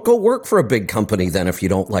 Don't go work for a big company then if you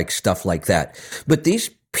don't like stuff like that. But these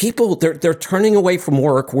people, they're turning away from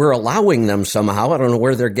work. We're allowing them somehow. I don't know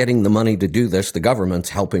where they're getting the money to do this. The government's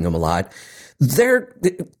helping them a lot.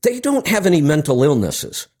 They don't have any mental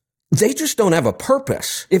illnesses. They just don't have a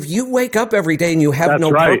purpose. If you wake up every day and you have no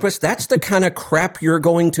purpose, that's the kind of crap you're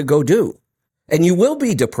going to go do. And you will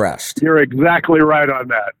be depressed. You're exactly right on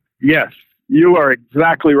that. Yes, you are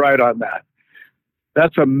exactly right on that.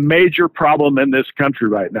 That's a major problem in this country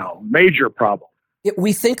right now. Major problem.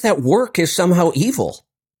 We think that work is somehow evil.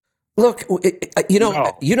 Look, you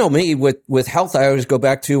know me with health. I always go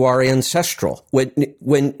back to our ancestral.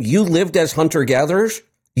 When you lived as hunter-gatherers,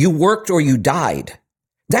 you worked or you died.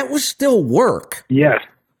 That was still work. Yes.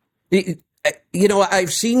 You know,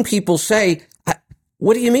 I've seen people say,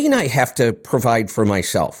 what do you mean I have to provide for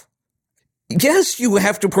myself? Yes, you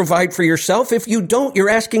have to provide for yourself. If you don't, you're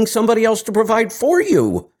asking somebody else to provide for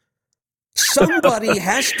you. Somebody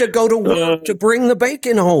has to go to work to bring the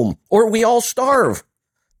bacon home, or we all starve.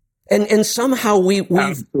 And somehow we've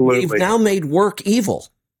now made work evil.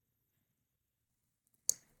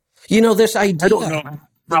 You know, this idea. I don't know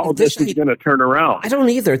how this is going to turn around. I don't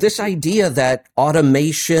either. This idea that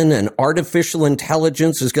automation and artificial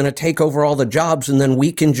intelligence is going to take over all the jobs, and then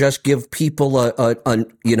we can just give people an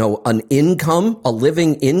income, a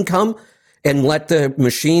living income, and let the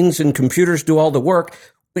machines and computers do all the work.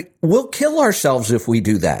 We'll kill ourselves if we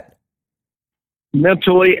do that.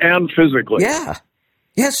 Mentally and physically. Yeah.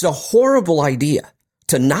 Yes, a horrible idea.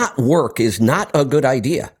 To not work is not a good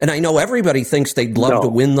idea. And I know everybody thinks they'd love to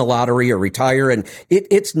win the lottery or retire, and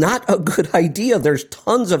it's not a good idea. There's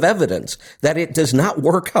tons of evidence that it does not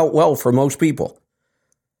work out well for most people.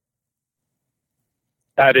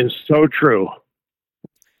 That is so true.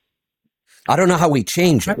 I don't know how we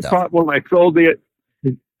change it, I thought when I sold it,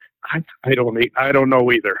 I don't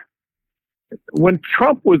know either. When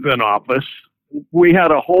Trump was in office, we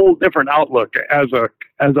had a whole different outlook as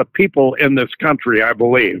a people in this country, I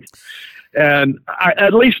believe. And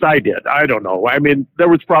at least I did. I don't know. I mean, there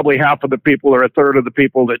was probably half of the people or a third of the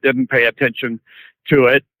people that didn't pay attention to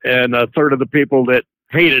it, and a third of the people that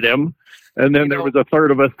hated him. And then there was a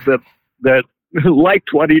third of us that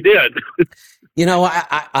liked what he did. You know,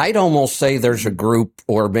 I'd almost say there's a group,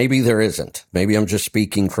 or maybe there isn't. Maybe I'm just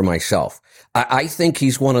speaking for myself. I think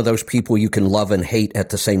he's one of those people you can love and hate at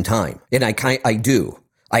the same time. And I do.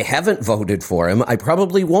 I haven't voted for him. I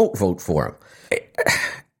probably won't vote for him.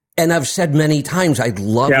 And I've said many times, I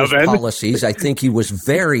love his policies. I think he was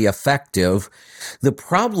very effective. The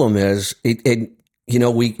problem is, you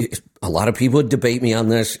know, a lot of people would debate me on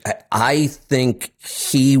this. I think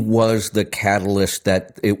he was the catalyst,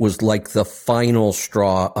 that it was like the final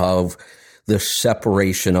straw of the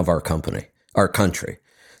separation of our country.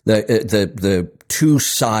 The two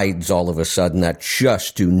sides all of a sudden that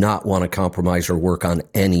just do not want to compromise or work on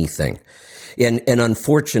anything. And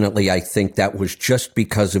unfortunately, I think that was just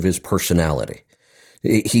because of his personality.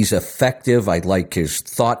 He's effective. I like his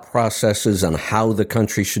thought processes on how the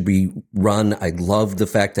country should be run. I love the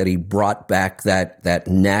fact that he brought back that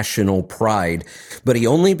national pride, but he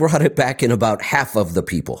only brought it back in about half of the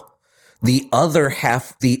people. The other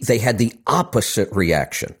half, they had the opposite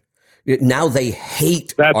reaction. Now they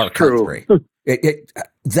hate our country.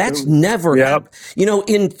 That's never happened. You know,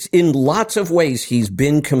 in lots of ways, he's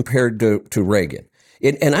been compared to Reagan.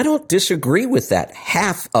 And I don't disagree with that.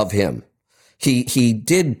 Half of him. He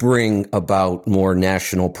did bring about more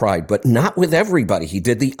national pride, but not with everybody. He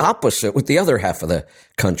did the opposite with the other half of the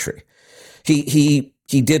country. He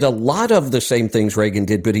did a lot of the same things Reagan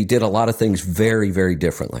did, but he did a lot of things very, very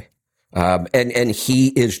differently. And he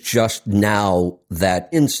is just now that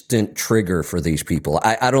instant trigger for these people.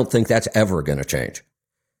 I don't think that's ever going to change.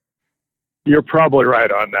 You're probably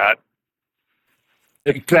right on that.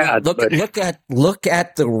 It's sad. Look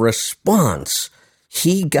at the response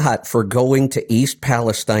he got for going to East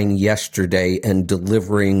Palestine yesterday and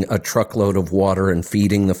delivering a truckload of water and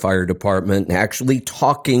feeding the fire department and actually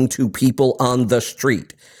talking to people on the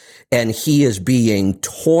street. And he is being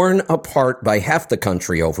torn apart by half the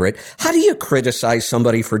country over it. How do you criticize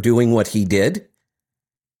somebody for doing what he did?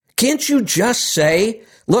 Can't you just say,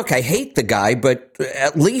 look, I hate the guy, but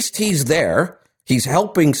at least he's there. He's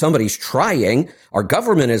helping somebody. He's trying. Our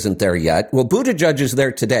government isn't there yet. Well, Buttigieg is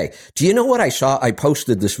there today. Do you know what I saw? I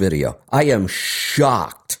posted this video. I am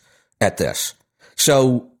shocked at this.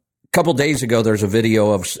 So a couple days ago, there's a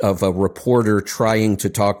video of a reporter trying to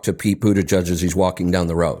talk to Pete Buttigieg as he's walking down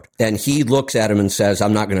the road. And he looks at him and says,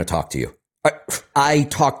 I'm not going to talk to you. I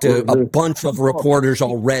talked to a bunch of reporters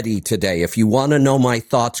already today. If you want to know my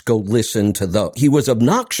thoughts, go listen to those. He was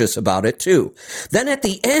obnoxious about it, too. Then at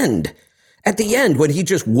the end, when he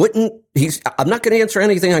just wouldn't, I'm not going to answer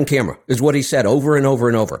anything on camera, is what he said over and over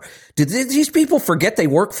and over. Did these people forget they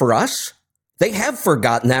work for us? They have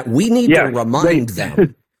forgotten that. We need to remind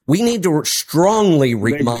them. We need to strongly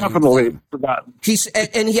remind them. Definitely forgotten.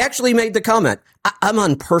 And he actually made the comment, I'm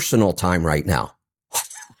on personal time right now.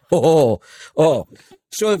 Oh.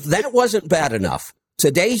 So if that wasn't bad enough,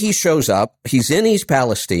 today he shows up. He's in East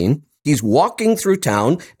Palestine. He's walking through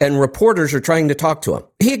town and reporters are trying to talk to him.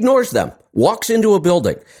 He ignores them, walks into a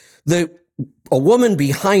building. A woman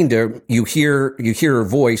behind her, you hear her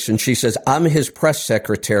voice and she says, I'm his press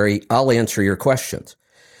secretary. I'll answer your questions.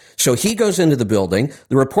 So he goes into the building.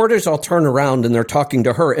 The reporters all turn around and they're talking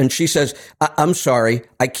to her. And she says, I'm sorry,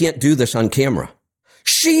 I can't do this on camera.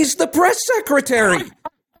 She's the press secretary.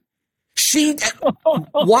 She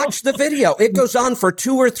watched the video. It goes on for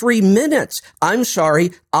 2 or 3 minutes. I'm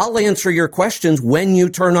sorry. I'll answer your questions when you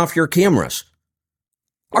turn off your cameras.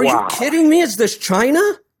 Are you kidding me? Is this China?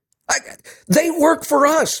 They work for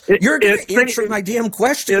us. You're going to answer my damn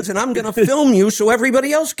questions and I'm going to film you so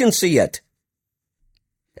everybody else can see it.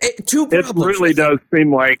 Two problems. It really does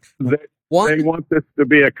seem like they want this to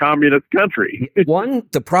be a communist country. One,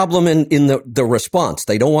 the problem in the response.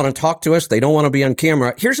 They don't want to talk to us. They don't want to be on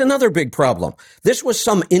camera. Here's another big problem. This was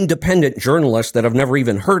some independent journalist that I've never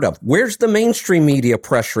even heard of. Where's the mainstream media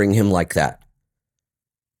pressuring him like that?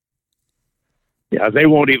 Yeah, they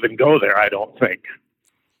won't even go there, I don't think.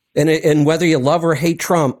 And whether you love or hate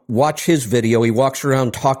Trump, watch his video. He walks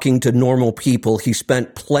around talking to normal people. He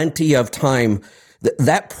spent plenty of time.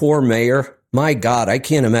 That poor mayor, my God, I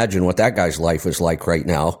can't imagine what that guy's life is like right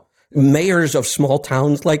now. Mayors of small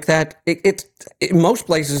towns like that, in most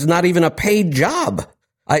places, not even a paid job.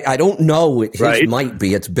 I don't know. His might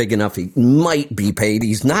be. It's big enough. He might be paid.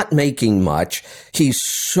 He's not making much. He's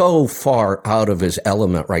so far out of his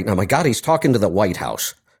element right now. My God, he's talking to the White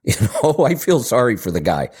House. You know, I feel sorry for the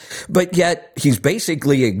guy. But yet he's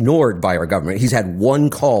basically ignored by our government. He's had one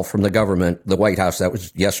call from the government, the White House, that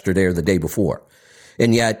was yesterday or the day before.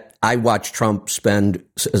 And yet I watched Trump spend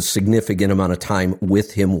a significant amount of time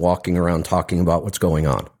with him walking around talking about what's going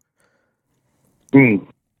on.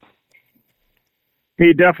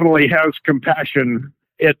 He definitely has compassion,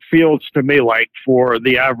 it feels to me like, for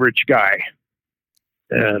the average guy.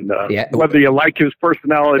 And whether you like his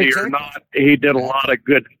personality or not, he did a lot of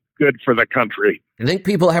good for the country. I think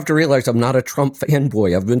people have to realize I'm not a Trump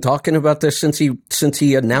fanboy. I've been talking about this since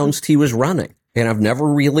he announced he was running, and I've never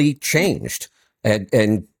really changed.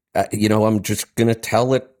 And you know, I'm just going to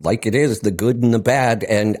tell it like it is, the good and the bad.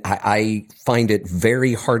 And I find it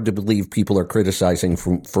very hard to believe people are criticizing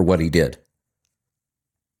for what he did.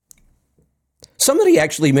 Somebody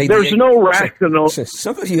actually made no rational.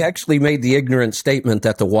 Somebody actually made the ignorant statement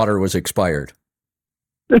that the water was expired.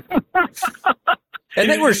 And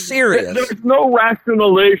they were serious. There's no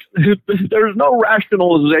rationalization. There's no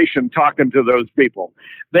rationalization talking to those people.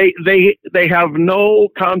 They have no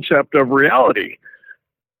concept of reality.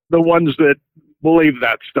 The ones that believe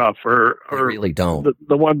that stuff, or really don't.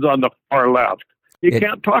 The ones on the far left. You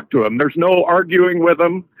can't talk to them. There's no arguing with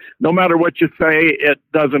them. No matter what you say, it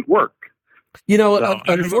doesn't work.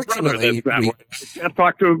 Unfortunately, we can't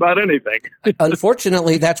talk to him about anything.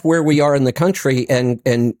 Unfortunately, that's where we are in the country, and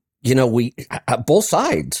we both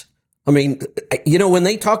sides. I mean, when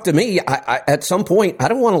they talk to me, I at some point, I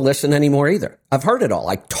don't want to listen anymore either. I've heard it all.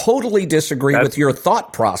 I totally disagree with your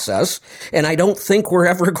thought process, and I don't think we're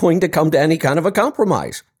ever going to come to any kind of a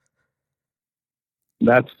compromise.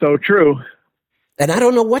 That's so true. And I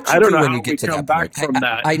don't know what you do when you get to that point.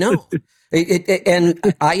 I know. And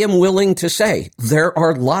I am willing to say there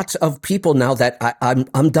are lots of people now that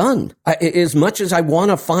I'm done. As much as I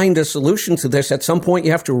want to find a solution to this, at some point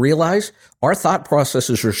you have to realize our thought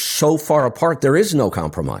processes are so far apart, there is no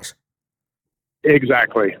compromise.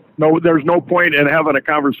 Exactly. No, there's no point in having a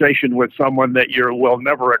conversation with someone that you will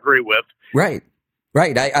never agree with. Right.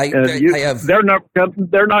 Right. I have. They're not going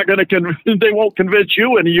to. They won't convince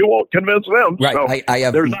you, and you won't convince them. Right. So I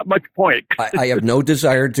have. There's not much point. I have no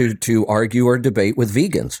desire to argue or debate with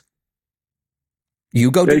vegans. You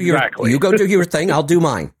go do your thing. I'll do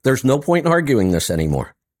mine. There's no point in arguing this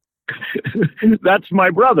anymore. That's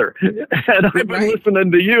my brother, and I've been listening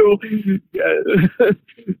to you,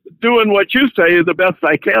 doing what you say the best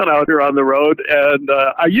I can out here on the road. And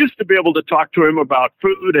I used to be able to talk to him about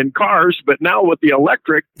food and cars, but now with the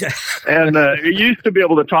electric, and you used to be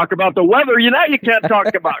able to talk about the weather. You can't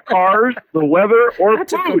talk about cars, the weather, or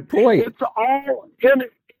That's food. A good point. It's all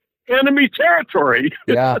enemy territory.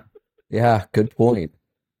 Yeah, good point.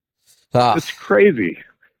 It's crazy.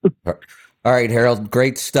 All right, Harold,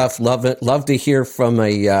 great stuff. Love it. Love to hear from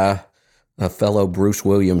a fellow Bruce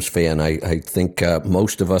Williams fan. I think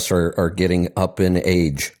most of us are getting up in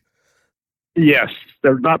age. Yes,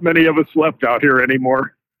 there's not many of us left out here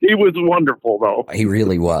anymore. He was wonderful, though. He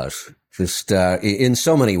really was. Just in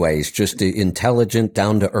so many ways, just intelligent,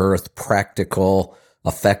 down to earth, practical,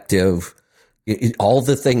 effective. All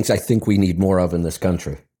the things I think we need more of in this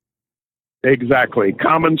country. Exactly.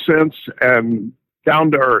 Common sense and down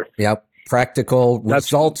to earth. Yep. Practical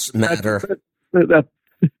results matter.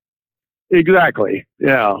 Exactly.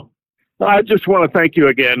 Yeah. I just want to thank you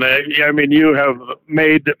again. I mean, you have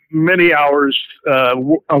made many hours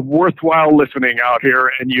of worthwhile listening out here,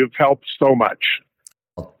 and you've helped so much.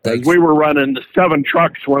 We were running 7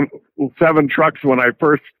 trucks when I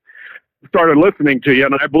first started listening to you,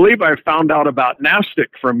 and I believe I found out about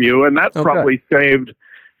NASTIC from you, and that probably saved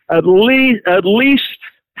at least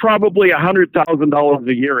probably $100,000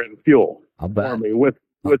 a year in fuel for me with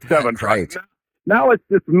 7 trucks. Right. Now it's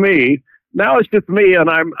just me. And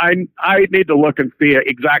I need to look and see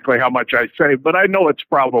exactly how much I save, but I know it's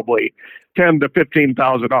probably $10,000 to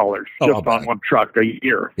 $15,000 just on one truck a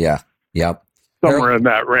year. Yeah. Yep. Somewhere in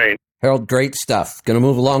that range. Harold, great stuff. Going to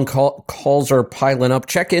move along. Calls are piling up.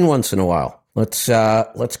 Check in once in a while. Let's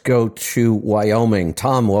go to Wyoming.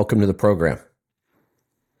 Tom, welcome to the program.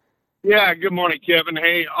 Yeah, good morning, Kevin.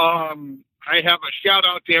 Hey, I have a shout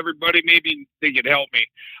out to everybody. Maybe they could help me.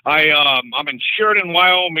 I'm in Sheridan,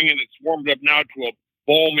 Wyoming, and it's warmed up now to a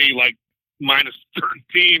balmy like minus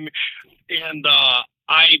 13. And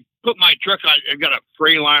I put my truck. I got a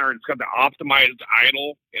Freightliner. It's got the optimized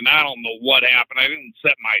idle, and I don't know what happened. I didn't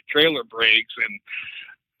set my trailer brakes, and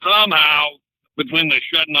somehow between the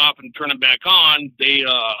shutting off and turning back on, they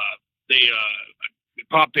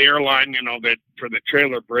popped the airline, that for the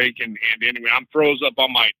trailer brake, and anyway, I'm froze up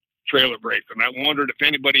on my trailer brakes, and I wondered if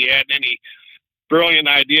anybody had any brilliant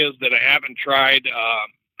ideas that I haven't tried.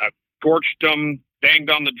 I torched them, banged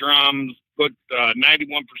on the drums, put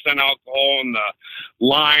 91% alcohol in the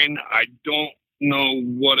line. I don't know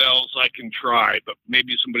what else I can try, but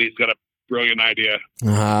maybe somebody's got a brilliant idea.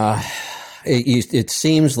 It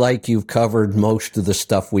seems like you've covered most of the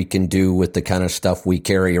stuff we can do with the kind of stuff we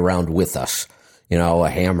carry around with us. A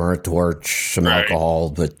hammer, a torch, some alcohol,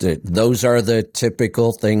 but those are the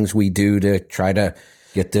typical things we do to try to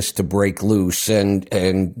get this to break loose.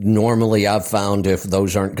 And normally I've found if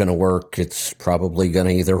those aren't going to work, it's probably going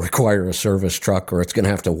to either require a service truck or it's going to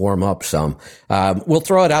have to warm up some. We'll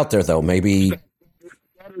throw it out there, though. Maybe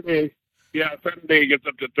Saturday gets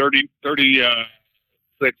up to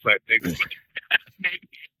 36, I think.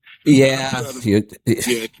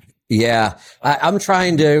 Yeah. I'm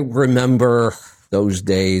trying to remember those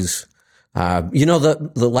days.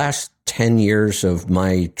 The last 10 years of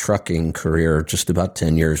my trucking career, just about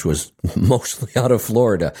 10 years, was mostly out of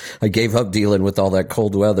Florida. I gave up dealing with all that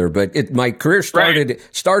cold weather, but my career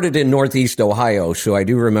started in Northeast Ohio. So I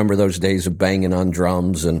do remember those days of banging on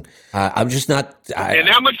drums, and I'm just not. And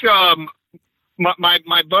how much?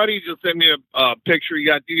 My buddy just sent me a picture. You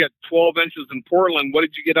got 12 inches in Portland. What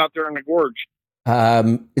did you get out there in the gorge?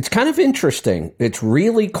 It's kind of interesting. It's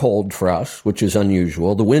really cold for us, which is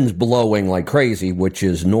unusual. The wind's blowing like crazy, which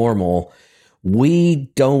is normal. We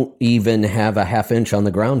don't even have a half inch on the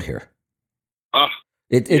ground here.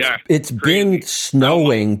 It's been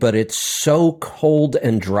snowing, but it's so cold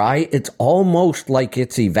and dry. It's almost like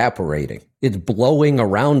it's evaporating. It's blowing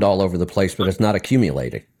around all over the place, but it's not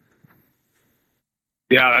accumulating.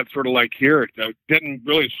 Yeah, that's sort of like here. It didn't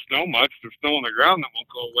really snow much. There's snow on the ground that won't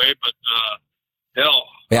go away, but hell.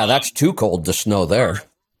 Yeah, that's too cold to snow there.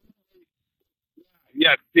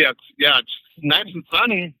 Yeah, it's nice and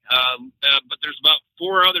sunny, but there's about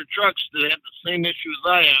 4 other trucks that have the same issue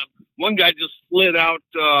as I have. One guy just slid out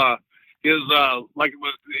his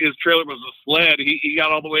trailer was a sled. He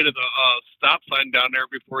got all the way to the stop sign down there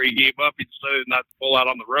before he gave up. He decided not to pull out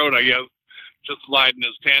on the road, I guess, just sliding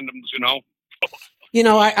his tandems, you know.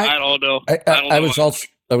 I don't know. I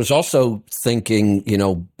was also thinking,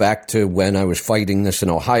 back to when I was fighting this in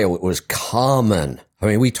Ohio, it was common. I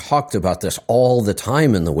mean, we talked about this all the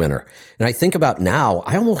time in the winter. And I think about now,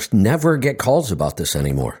 I almost never get calls about this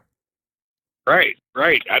anymore. Right.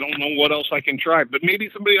 I don't know what else I can try, but maybe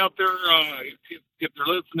somebody out there, if they're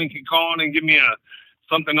listening, can call in and give me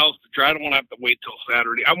something else to try. I don't want to have to wait till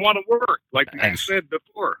Saturday. I want to work, like you said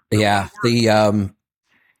before. Yeah,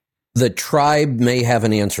 the tribe may have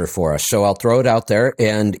an answer for us, so I'll throw it out there.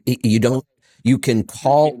 And you can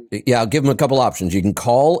call. Yeah, I'll give them a couple options. You can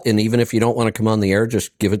call, and even if you don't want to come on the air,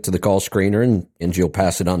 just give it to the call screener, and you'll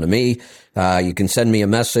pass it on to me. You can send me a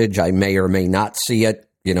message. I may or may not see it,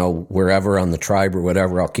 wherever on the tribe or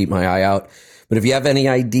whatever. I'll keep my eye out. But if you have any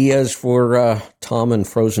ideas for Tom and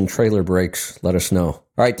frozen trailer brakes, let us know. All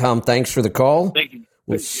right, Tom, thanks for the call. Thank you.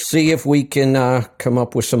 We'll see if we can come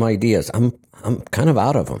up with some ideas. I'm kind of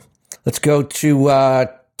out of them. Let's go to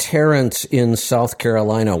Terrence in South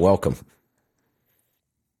Carolina. Welcome.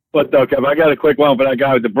 What's up, Kev? I got a quick one for that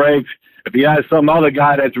guy with the brakes. If he has some other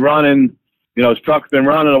guy that's running, his truck's been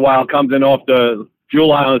running a while, comes in off the fuel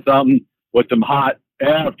line or something with some hot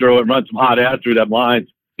air through it, run some hot air through them lines,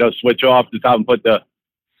 switch off, just have them put the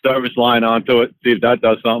service line onto it, see if that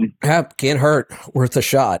does something. Can't hurt. Worth a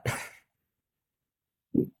shot.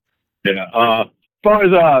 Yeah. As far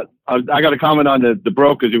as I got a comment on the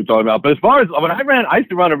brokers you were talking about, but as far as when I used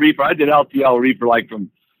to run a reefer. I did LTL reefer like from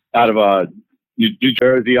out of New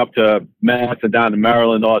Jersey up to Mass and down to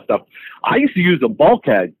Maryland, all that stuff. I used to use a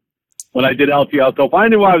bulkhead when I did LTL. So if I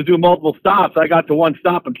knew I was doing multiple stops, I got to one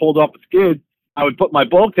stop and pulled off a skid. I would put my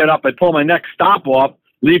bulkhead up, I'd pull my next stop off,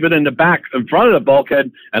 leave it in the back in front of the bulkhead,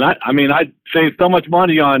 and I'd save so much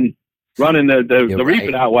money on running the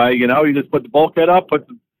reefer that way. You just put the bulkhead up,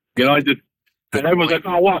 and everyone's like,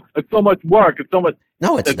 "Oh, wow, it's so much work. It's so much."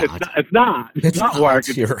 No, it's not. It's not work.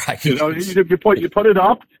 You're right. You put it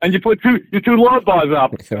up, and you put two load bars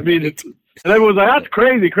up. And everyone's like, "That's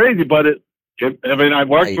crazy," but it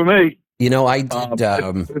worked for me.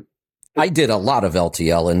 I did a lot of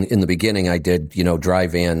LTL, and in the beginning, I did dry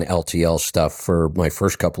van LTL stuff for my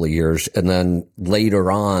first couple of years, and then later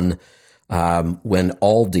on, when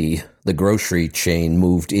Aldi, the grocery chain,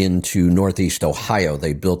 moved into Northeast Ohio,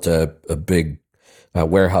 they built a big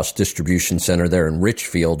warehouse distribution center there in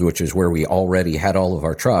Richfield, which is where we already had all of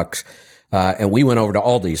our trucks. And we went over to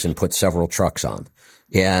Aldi's and put several trucks on.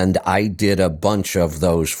 And I did a bunch of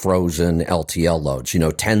those frozen LTL loads,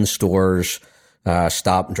 10 stores,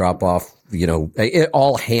 stop and drop off,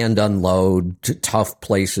 all hand unload, tough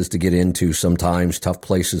places to get into sometimes, tough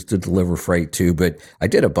places to deliver freight to. But I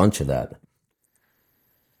did a bunch of that.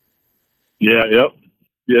 Yeah, yep.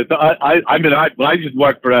 Yeah, so when I just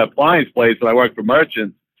worked for an appliance place and I worked for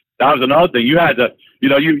merchants, that was another thing. You had to,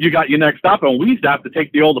 you got your next stop, and we used to have to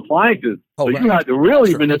take the old appliances. So right. You had to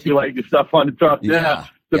really manipulate your stuff on the truck. Yeah,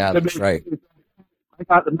 that's right.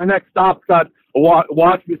 My next stop's got a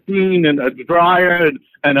wash machine and a dryer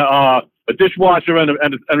and a dishwasher and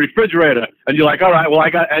a refrigerator. And you're like, all right, well,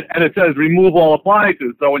 and it says remove all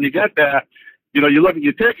appliances. So when you get there, you look at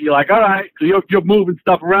your ticket, you're like, all right, so you're moving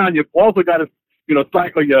stuff around. You've also got to,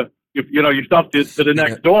 cycle your stuff to the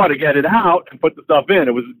next door to get it out and put the stuff in.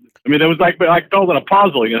 It was like building a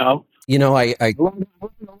puzzle,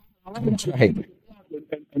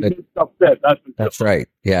 That's right.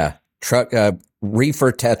 Yeah. Truck,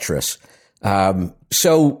 reefer Tetris. I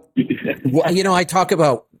talk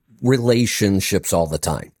about relationships all the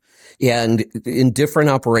time. And in different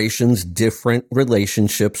operations, different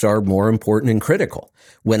relationships are more important and critical.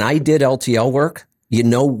 When I did LTL work, you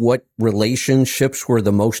know what relationships were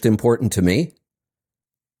the most important to me?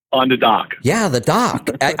 On the dock. Yeah, the dock.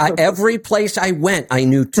 Every place I went, I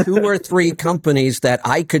knew 2 or 3 companies that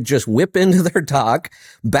I could just whip into their dock,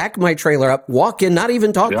 back my trailer up, walk in, not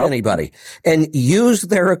even talk to anybody, and use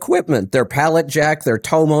their equipment, their pallet jack, their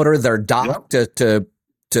tow motor, their dock to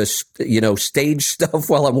stage stuff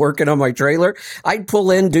while I'm working on my trailer. I'd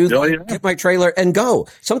pull in, get my trailer, and go.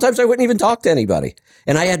 Sometimes I wouldn't even talk to anybody.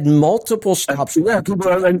 And I had multiple stops. Yep.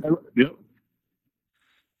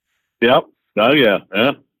 Oh, yeah.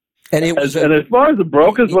 And it was, and as far as the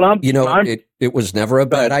brokers, it was never a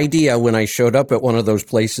bad idea when I showed up at one of those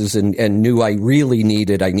places and knew I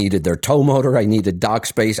needed their tow motor, I needed dock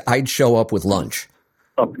space. I'd show up with lunch.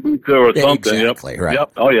 Or something. Exactly, right.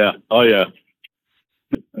 Yep. Oh yeah.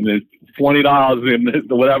 I mean, $20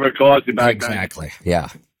 in whatever it cost you back then. Exactly. Yeah.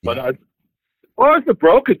 But as far as the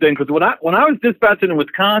broker thing, because when I was dispatching in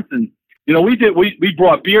Wisconsin, we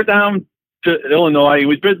brought beer down to Illinois.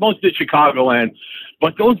 We mostly did Chicagoland.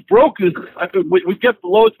 But those brokers, we get the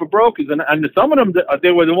loads for brokers, and some of them,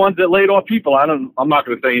 they were the ones that laid off people. I'm not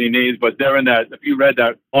going to say any names, but they're in that. If you read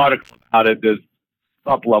that article about it, there's a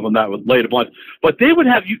couple of them that was laid a bunch. But they would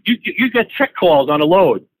have you get check calls on a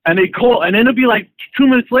load, and they call, and then it'd be like 2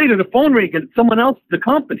 minutes later, the phone ring, and someone else at the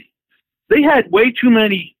company. They had way too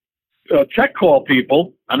many check call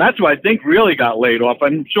people, and that's who I think really got laid off.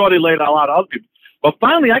 I'm sure they laid out a lot of other people. But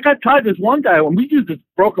finally, I got tired of this one guy when we used this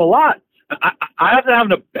broker a lot. I was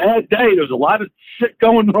having a bad day. There was a lot of shit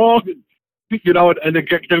going wrong, and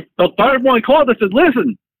the third one called. I said,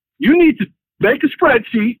 "Listen, you need to make a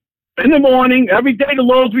spreadsheet in the morning. Every day the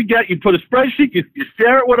loads we get, you put a spreadsheet. You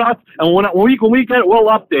share it with us, and when we get it, we'll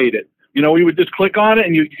update it. We would just click on it,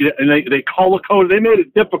 and they color code. They made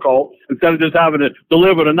it difficult instead of just having it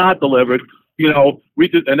delivered or not delivered. We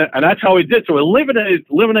did, and that's how we did. So eliminate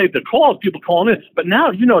the calls, people calling in. But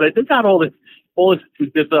now that there's not all this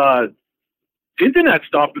internet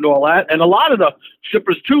stuff and all that, and a lot of the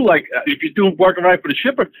shippers too. Like if you're working right for the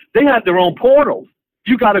shipper, they have their own portals.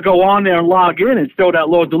 You got to go on there and log in and show that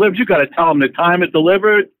load delivered. You got to tell them the time it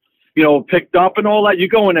delivered, picked up and all that. You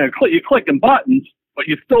go in there and you're clicking buttons, but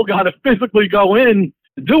you still got to physically go in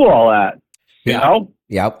to do all that.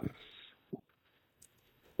 Yep.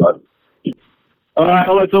 But, all right,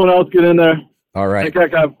 I'll let someone else get in there. All right.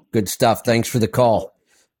 Good stuff. Thanks for the call.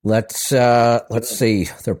 Let's see.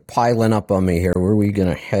 They're piling up on me here. Where are we going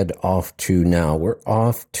to head off to now? We're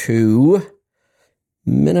off to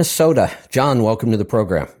Minnesota. John, welcome to the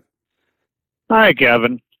program. Hi,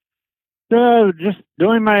 Kevin. Just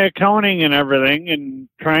doing my accounting and everything and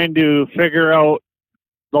trying to figure out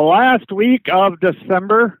the last week of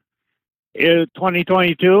December is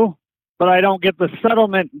 2022, but I don't get the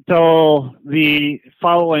settlement until the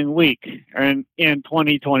following week in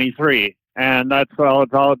 2023. And that's all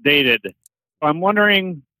it's outdated. I'm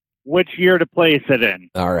wondering which year to place it in.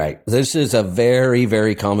 All right. This is a very,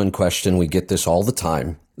 very common question. We get this all the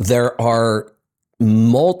time. There are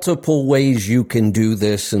multiple ways you can do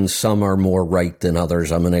this, and some are more right than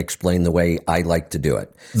others. I'm going to explain the way I like to do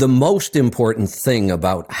it. The most important thing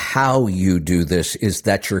about how you do this is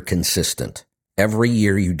that you're consistent. Every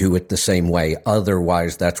year you do it the same way.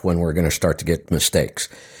 Otherwise, that's when we're going to start to get mistakes.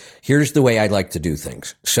 Here's the way I like to do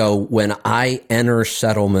things. So when I enter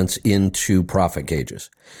settlements into profit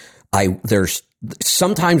gauges,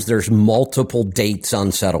 sometimes there's multiple dates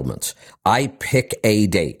on settlements. I pick a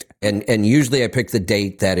date, and usually I pick the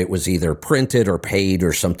date that it was either printed or paid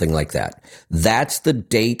or something like that. That's the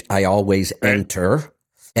date I always enter,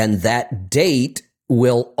 and that date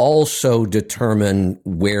will also determine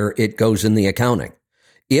where it goes in the accounting.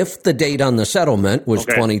 If the date on the settlement was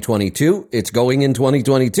 2022, it's going in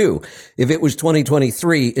 2022. If it was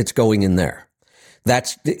 2023, it's going in there.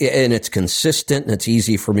 And it's consistent and it's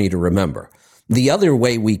easy for me to remember. The other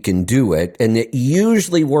way we can do it, and it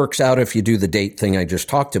usually works out if you do the date thing I just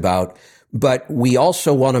talked about, but we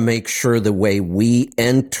also want to make sure the way we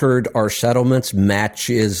entered our settlements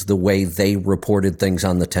matches the way they reported things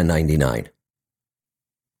on the 1099.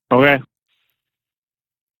 Okay.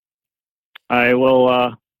 I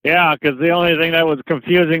will, because the only thing that was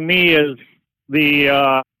confusing me is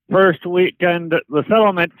the first weekend, the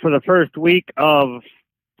settlement for the first week of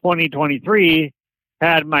 2023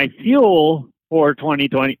 had my fuel for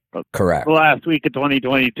 2020. Correct. The last week of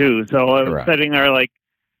 2022. So I was sitting there like,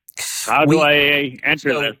 how do I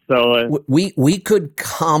enter this? So we could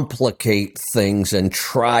complicate things and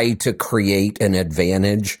try to create an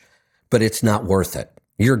advantage, but it's not worth it.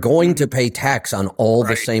 You're going to pay tax on all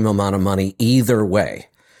the same amount of money either way.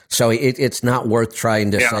 So it's not worth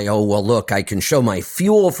trying to say, oh, well, look, I can show my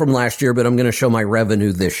fuel from last year, but I'm going to show my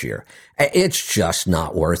revenue this year. It's just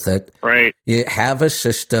not worth it. Right. You have a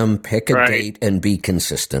system, pick a date, and be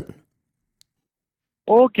consistent.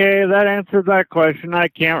 Okay, that answers that question. I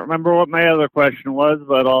can't remember what my other question was,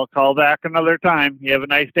 but I'll call back another time. You have a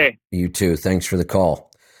nice day. You too. Thanks for the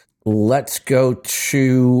call. Let's go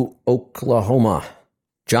to Oklahoma.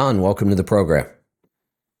 John, welcome to the program.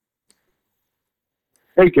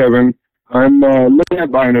 Hey, Kevin. I'm looking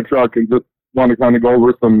at buying a truck and just want to kind of go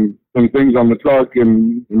over some things on the truck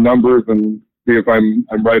and numbers and see if I'm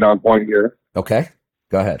right on point here. Okay,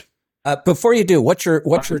 go ahead. Before you do, what's your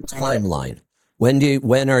timeline?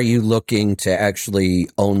 When are you looking to actually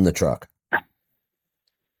own the truck?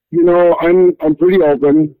 You know, I'm pretty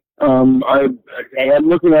open. I'm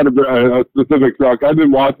looking at a specific truck. I've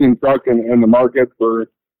been watching truck in the market for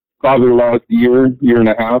probably the last year and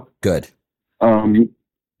a half. Good. And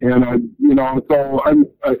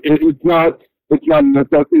it's not a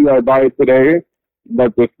necessity that I buy it today,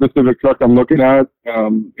 but the specific truck I'm looking at,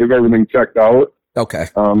 if everything checked out, okay,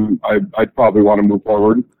 I'd probably want to move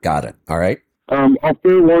forward. Got it. All right. I'll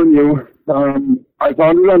fair warn you. I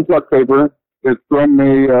found it on truck paper. It's from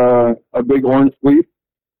a big orange fleet.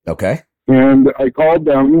 Okay. And I called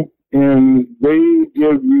them, and they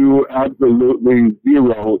give you absolutely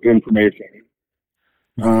zero information.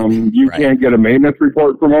 You can't get a maintenance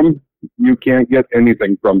report from them. You can't get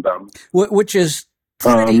anything from them. Which is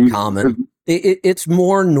pretty common. It's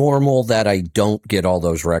more normal that I don't get all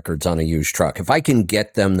those records on a used truck. If I can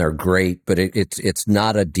get them, they're great, but it's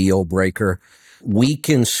not a deal breaker. We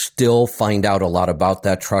can still find out a lot about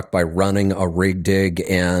that truck by running a rig dig,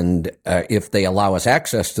 and if they allow us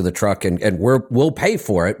access to the truck, and we'll pay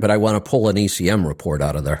for it, but I want to pull an ECM report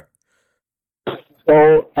out of there.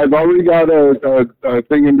 So I've already got a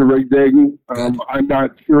thing into rig digging. I'm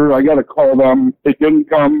not sure. I got to call them. It didn't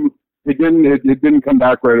come. It didn't come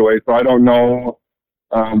back right away. So I don't know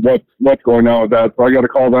what's going on with that. So I got to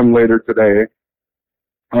call them later today.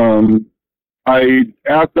 I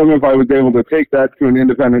asked them if I was able to take that to an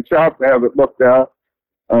independent shop to have it looked at.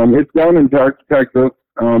 It's down in Texas.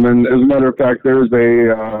 And as a matter of fact, there's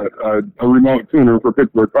a remote tuner for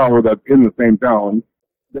Pittsburgh Power that's in the same town.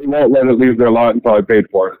 They won't let it leave their lot until I paid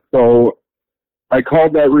for it. So I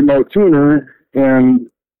called that remote tuner, and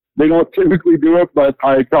they don't typically do it, but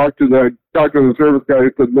I talked to the service guy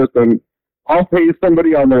who said, listen, I'll pay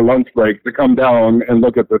somebody on their lunch break to come down and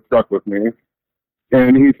look at this truck with me.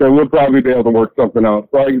 And he said, we'll probably be able to work something out.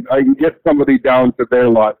 So I can get somebody down to their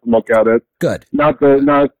lot to look at it. Good. Not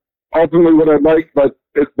ultimately what I'd like, but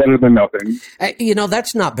it's better than nothing.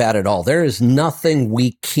 That's not bad at all. There is nothing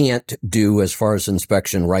we can't do as far as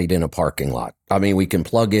inspection right in a parking lot. I mean, we can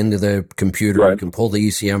plug into the computer, we can pull the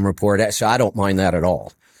ECM report. So I don't mind that at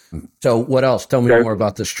all. So what else? Tell me more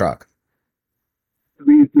about this truck.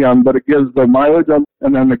 The ECM, but it gives the mileage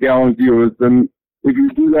and then the gallons used. And if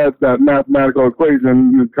you do that mathematical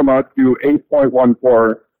equation, you come out to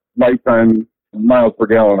 8.14 lifetime miles per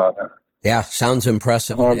gallon on that. Yeah, sounds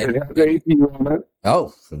impressive. It has APU on it.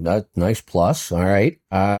 Oh, nice plus. All right.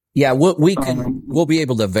 We'll be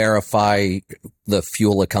able to verify the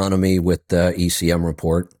fuel economy with the ECM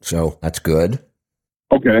report. So that's good.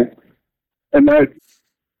 Okay. And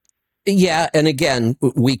and again,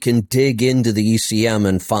 we can dig into the ECM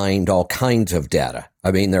and find all kinds of data. I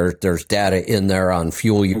mean, there's data in there on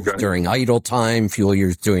fuel use during idle time, fuel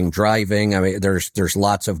use during driving. I mean, there's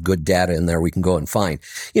lots of good data in there we can go and find.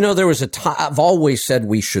 There was a time, I've always said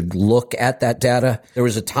we should look at that data. There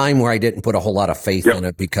was a time where I didn't put a whole lot of faith in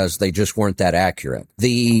it because they just weren't that accurate.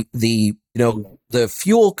 The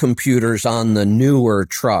fuel computers on the newer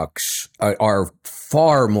trucks are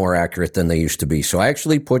far more accurate than they used to be. So I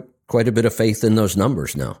actually put quite a bit of faith in those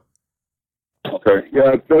numbers now. Okay.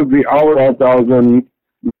 Yeah, it says the hour 12,000.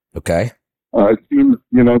 Okay. It seems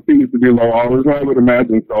to be low hours. I would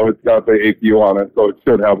imagine so. It's got the APU on it, so it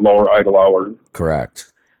should have lower idle hours.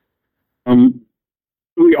 Correct.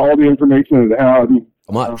 Really all the information it had.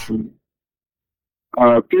 How much? 50.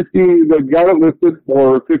 They got it listed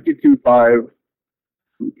for 52.5.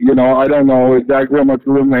 I don't know exactly how much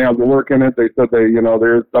room they have to work in it. They said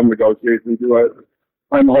there's some negotiation to it.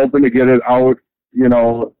 I'm hoping to get it out,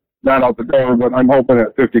 not out the door, but I'm hoping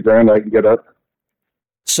at $50,000 I can get it.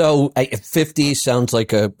 So 50 sounds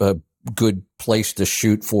like a good place to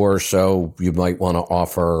shoot for. So you might want to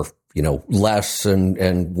offer, less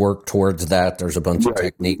and work towards that. There's a bunch of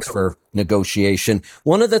techniques for negotiation.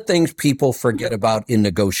 One of the things people forget about in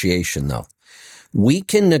negotiation, though, we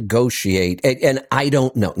can negotiate, and I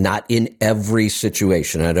don't know, not in every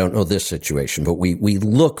situation. I don't know this situation, but we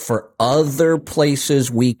look for other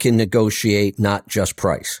places we can negotiate, not just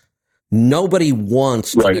price. Nobody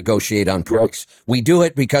wants to negotiate on price. We do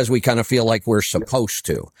it because we kind of feel like we're supposed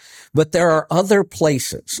to. But there are other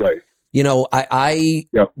places. Right. You know,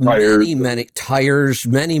 many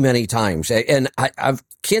times. And I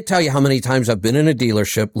can't tell you how many times I've been in a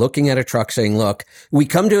dealership looking at a truck saying, look, we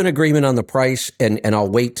come to an agreement on the price and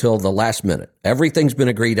I'll wait till the last minute. Everything's been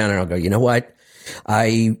agreed on and I'll go, you know what?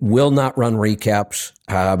 I will not run recaps.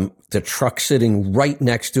 The truck sitting right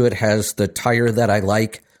next to it has the tire that I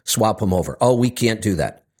like. Swap them over. Oh, we can't do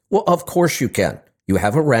that. Well, of course you can. You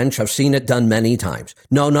have a wrench. I've seen it done many times.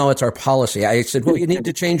 No, it's our policy. I said, well, you need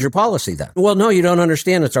to change your policy then. Well, no, you don't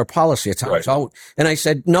understand. It's our policy. It's how it's all. And I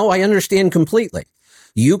said, no, I understand completely.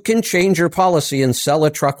 You can change your policy and sell a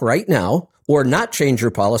truck right now, or not change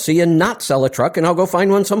your policy and not sell a truck, and I'll go find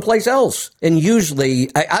one someplace else. And usually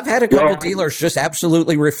I've had a couple dealers just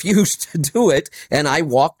absolutely refuse to do it, and I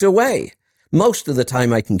walked away. Most of the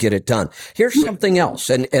time I can get it done. Here's something else.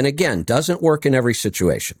 And again, doesn't work in every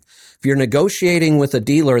situation. If you're negotiating with a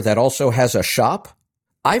dealer that also has a shop,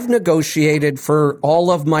 I've negotiated for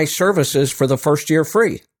all of my services for the first year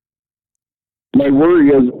free. My worry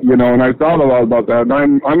is, and I thought a lot about that, and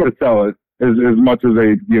I'm going to sell it as much as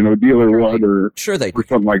a, dealer would or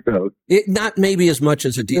something like that. Not maybe as much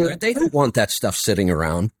as a dealer. They don't want that stuff sitting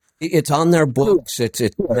around. It's on their books. It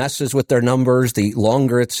messes with their numbers. The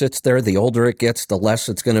longer it sits there, the older it gets, the less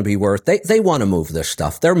it's going to be worth. They want to move this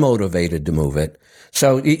stuff. They're motivated to move it.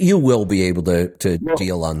 So you will be able to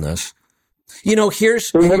deal on this.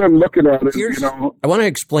 Here's what I'm looking at it. I want to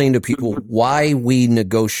explain to people why we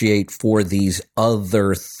negotiate for these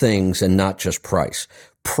other things and not just price.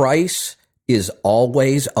 Price is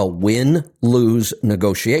always a win-lose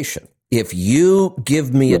negotiation. If you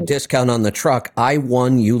give me a discount on the truck, I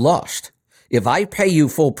won, you lost. If I pay you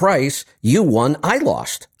full price, you won, I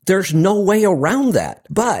lost. There's no way around that.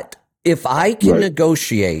 But if I can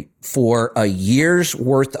negotiate for a year's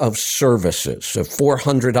worth of services, a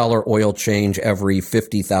 $400 oil change every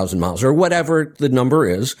 50,000 miles or whatever the number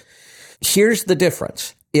is, here's the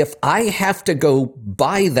difference. If I have to go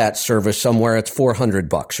buy that service somewhere, it's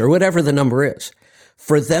 $400 or whatever the number is.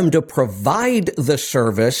 For them to provide the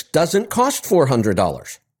service doesn't cost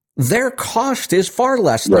 $400. Their cost is far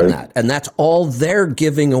less than that. And that's all they're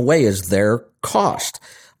giving away is their cost.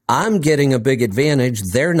 I'm getting a big advantage.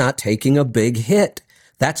 They're not taking a big hit.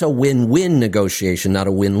 That's a win-win negotiation, not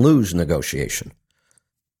a win-lose negotiation.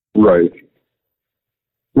 Right.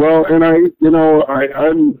 Well, and I've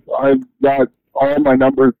got all my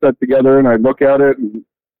numbers set together and I look at it and,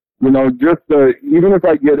 even if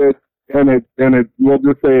I get it, and it, we'll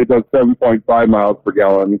just say it does 7.5 miles per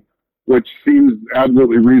gallon, which seems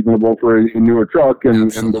absolutely reasonable for a newer truck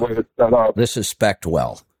and the way it's set up. This is spec'd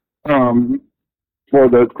well. For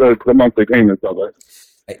the monthly payments of it.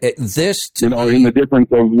 This to me, in the difference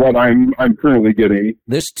of what I'm currently getting.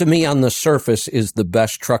 This to me on the surface is the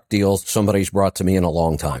best truck deal somebody's brought to me in a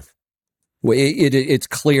long time. It's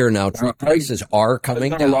clear now. Truck prices are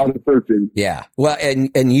coming down. A lot of searching. Yeah. Well,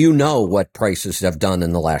 and you know what prices have done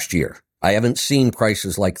in the last year. I haven't seen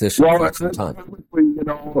prices like this in quite some time.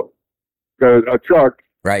 A truck.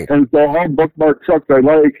 Right. And so I'll bookmark trucks I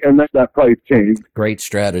like, and then that price changed. Great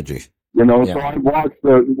strategy. So I watched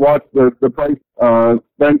the price,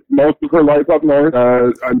 spent most of her life up north.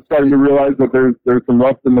 I'm starting to realize that there's some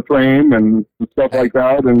rust in the frame and stuff like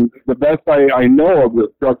that. And the best I know of this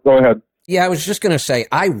truck, go ahead. Yeah, I was just going to say,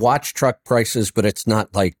 I watch truck prices, but it's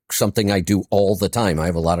not like something I do all the time. I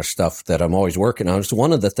have a lot of stuff that I'm always working on. It's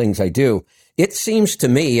one of the things I do. It seems to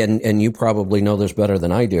me, and you probably know this better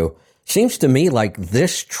than I do, seems to me like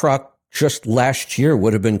this truck just last year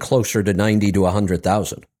would have been closer to 90 to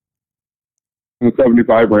 100,000. In the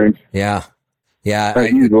 75 range. Yeah.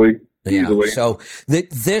 Easily. So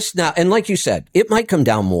this now, and like you said, it might come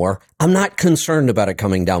down more. I'm not concerned about it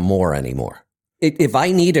coming down more anymore. If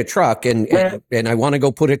I need a truck and I want to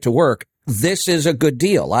go put it to work, this is a good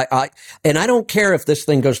deal. I don't care if this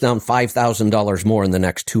thing goes down $5,000 more in the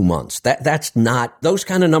next 2 months. That's not, those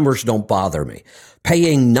kind of numbers don't bother me.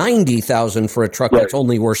 Paying $90,000 for a truck that's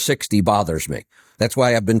only worth $60 bothers me. That's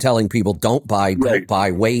why I've been telling people don't buy,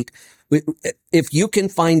 wait. If you can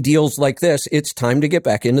find deals like this, it's time to get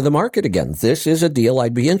back into the market again. This is a deal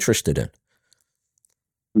I'd be interested in.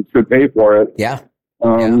 You should pay for it. Yeah.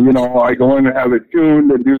 I go in and have it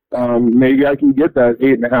tuned and do, maybe I can get that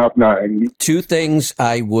 8.5, 9. Two things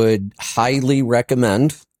I would highly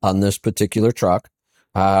recommend on this particular truck.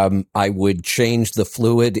 I would change the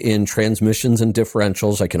fluid in transmissions and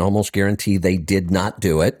differentials. I can almost guarantee they did not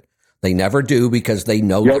do it. They never do because they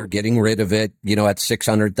know they're getting rid of it, at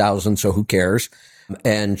 600,000. So who cares?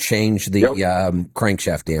 And change the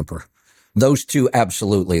crankshaft damper. Those two,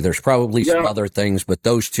 absolutely. There's probably some other things, but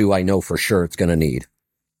those two I know for sure it's going to need.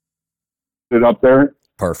 It up there.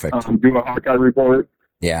 Perfect. Do a Hawkeye report.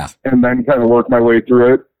 Yeah. And then kind of work my way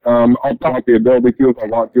through it. I'll talk the ability to if I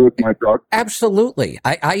want to with my truck. Absolutely.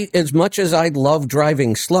 I as much as I love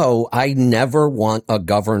driving slow, I never want a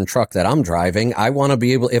governed truck that I'm driving. I want to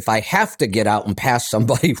be able, if I have to get out and pass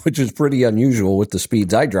somebody, which is pretty unusual with the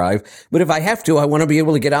speeds I drive, but if I have to, I want to be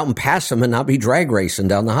able to get out and pass them and not be drag racing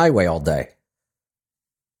down the highway all day.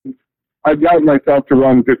 I've gotten myself to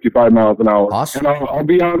run 55 miles an hour. Awesome. And I'll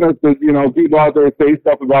be honest that, people out there say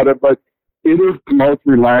stuff about it, but it is the most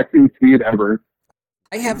relaxing speed ever.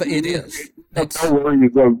 It is. It's no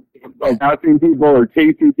worries of passing people or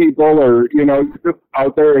chasing people or, you're just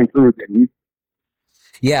out there and cruising.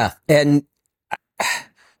 Yeah. And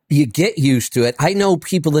you get used to it. I know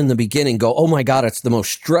people in the beginning go, oh my God, it's the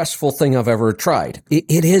most stressful thing I've ever tried.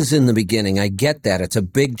 It is in the beginning. I get that. It's a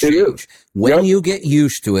big change. When you get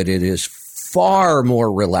used to it, it is far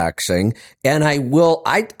more relaxing. And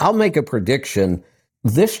I'll make a prediction.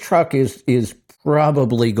 This truck is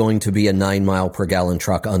probably going to be a 9 mile per gallon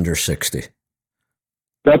truck under 60.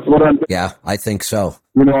 That's what I'm thinking. Yeah, I think so.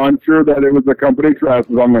 I'm sure that it was a company trust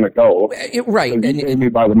I'm going to go. Right. And you pay me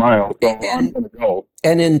by the mile, so I'm going to go.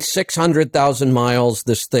 And in 600,000 miles,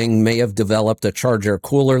 this thing may have developed a charger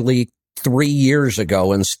cooler leak 3 years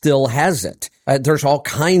ago and still has it. There's all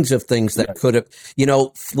kinds of things that could have,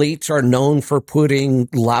 fleets are known for putting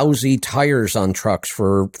lousy tires on trucks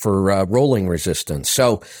for rolling resistance.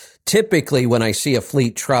 So typically when I see a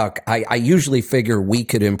fleet truck, I usually figure we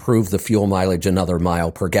could improve the fuel mileage another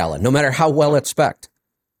mile per gallon, no matter how well it's spec'd.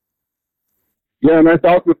 Yeah, and I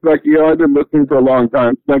thought the spec, I've been listening for a long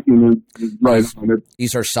time. Specking is right on it.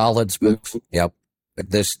 These are solid specs. Yep.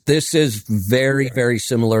 This is very, very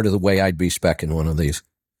similar to the way I'd be specking one of these.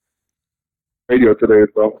 Radio today,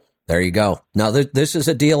 so. There you go. Now, this is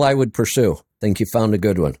a deal I would pursue. Think you found a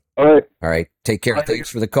good one. All right. Take care. Thanks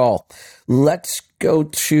for the call. Let's go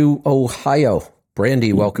to Ohio.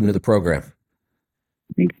 Brandy, welcome to the program.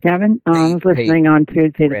 Thanks, Kevin. I was listening on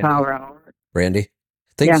Tuesday, the Power Hour. Brandy,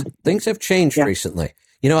 things have changed recently.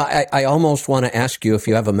 I almost want to ask you if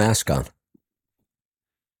you have a mask on.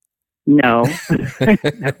 No.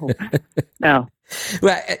 No.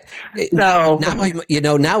 Well,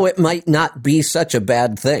 now it might not be such a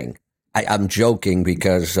bad thing. I'm joking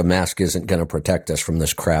because a mask isn't going to protect us from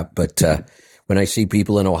this crap. But when I see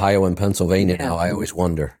people in Ohio and Pennsylvania now, I always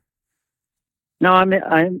wonder. No, I'm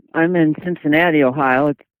in Cincinnati, Ohio.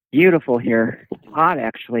 It's beautiful here. It's hot,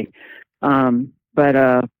 actually. But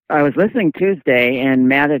I was listening Tuesday, and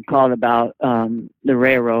Matt had called about the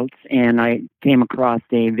railroads, and I came across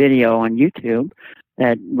a video on YouTube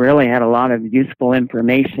that really had a lot of useful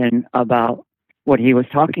information about what he was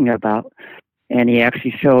talking about. And he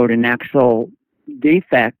actually showed an actual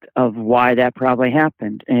defect of why that probably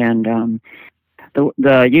happened. And the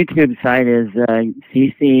YouTube site is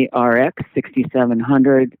CCRX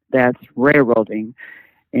 6700. That's railroading.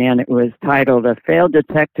 And it was titled A Failed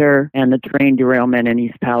Detector and the Train Derailment in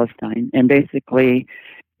East Palestine. And basically,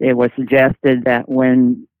 it was suggested that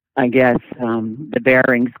when, I guess, the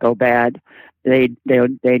bearings go bad, they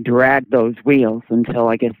drag those wheels until,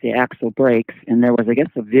 I guess, the axle breaks. And there was, I guess,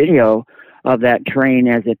 a video of that train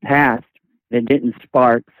as it passed. It didn't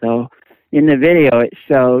spark. So in the video, it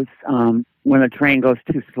shows when a train goes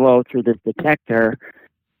too slow through this detector,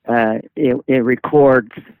 it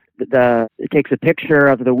records it takes a picture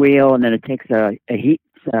of the wheel, and then it takes a heat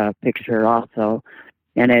picture also.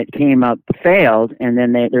 And it came up failed, and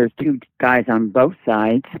then there's two guys on both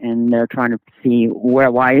sides, and they're trying to see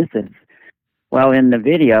why is this? Well, in the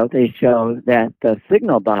video, they show that the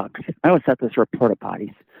signal box, I always thought those were porta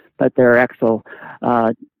potties, but they're actual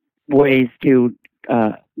ways to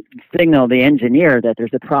signal the engineer that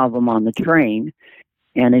there's a problem on the train,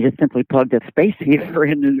 and they just simply plugged a space heater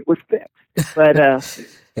in and it was fixed. But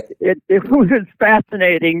it was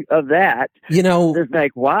fascinating of that. It's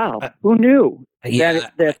like, wow, who knew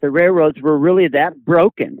that the railroads were really that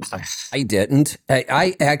broken? I didn't.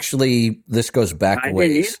 I actually, this goes back a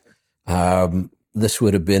ways. This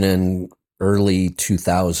would have been in early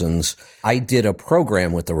 2000s. I did a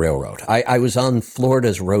program with the railroad. I was on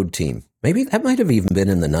Florida's road team. Maybe that might have even been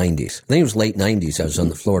in the 90s. I think it was late 90s. I was on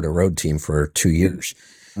the Florida road team for 2 years.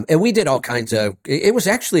 And we did all kinds of, it was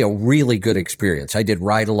actually a really good experience. I did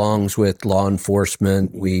ride-alongs with law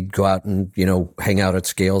enforcement. We'd go out and, hang out at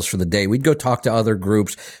Scales for the day. We'd go talk to other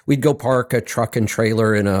groups. We'd go park a truck and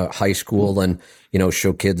trailer in a high school and,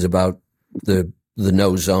 show kids about the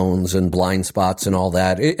no zones and blind spots and all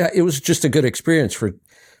that. It was just a good experience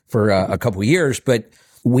for a couple of years, but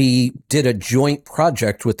we did a joint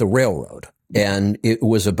project with the railroad. And it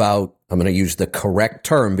was about, I'm going to use the correct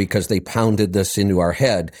term because they pounded this into our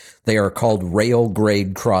head. They are called rail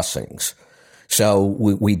grade crossings. So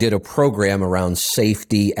we did a program around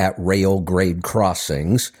safety at rail grade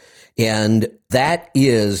crossings. And that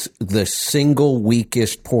is the single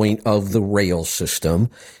weakest point of the rail system.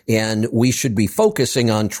 And we should be focusing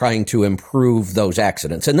on trying to improve those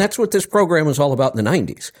accidents. And that's what this program was all about in the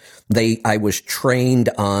 90s. I was trained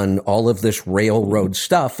on all of this railroad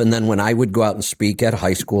stuff. And then when I would go out and speak at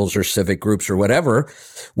high schools or civic groups or whatever,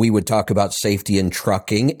 we would talk about safety in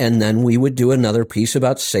trucking. And then we would do another piece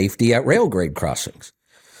about safety at rail grade crossings.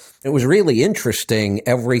 It was really interesting,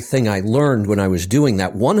 everything I learned when I was doing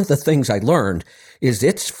that. One of the things I learned is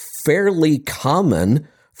it's fairly common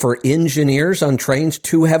for engineers on trains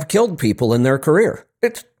to have killed people in their career.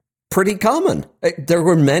 It's pretty common. There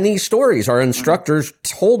were many stories. Our instructors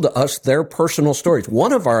told us their personal stories.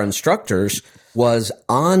 One of our instructors was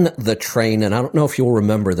on the train, and I don't know if you'll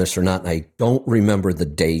remember this or not, and I don't remember the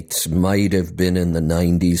dates. Might have been in the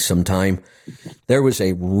 90s sometime. There was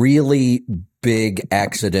a really big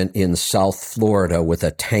accident in South Florida with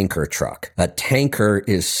a tanker truck. A tanker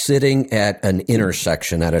is sitting at an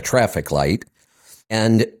intersection at a traffic light,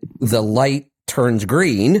 and the light turns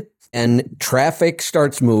green, and traffic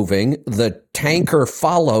starts moving. The tanker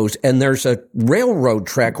follows, and there's a railroad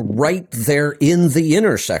track right there in the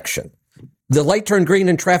intersection. The light turned green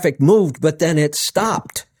and traffic moved, but then it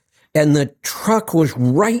stopped. And the truck was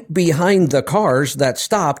right behind the cars that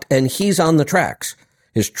stopped, and he's on the tracks.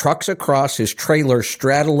 His truck's across, his trailer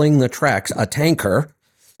straddling the tracks, a tanker,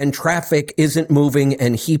 and traffic isn't moving,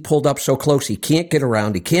 and he pulled up so close he can't get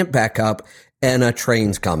around, he can't back up, and a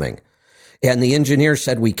train's coming. And the engineer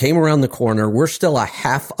said, we came around the corner, we're still a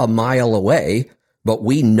half a mile away, but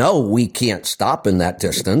we know we can't stop in that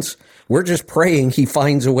distance. We're just praying he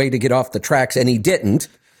finds a way to get off the tracks, and he didn't.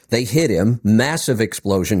 They hit him, massive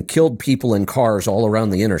explosion, killed people in cars all around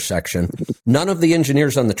the intersection. None of the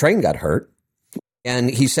engineers on the train got hurt.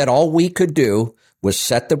 And he said all we could do was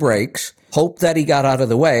set the brakes, hope that he got out of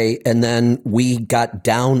the way, and then we got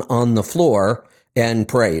down on the floor and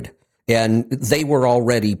prayed. And they were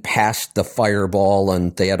already past the fireball,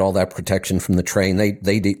 and they had all that protection from the train.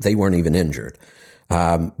 They weren't even injured.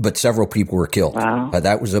 But several people were killed. Wow.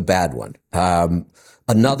 That was a bad one.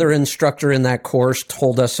 Another instructor in that course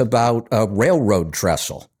told us about a railroad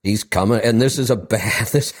trestle. He's coming, and this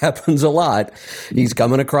happens a lot. He's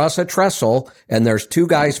coming across a trestle, and there's two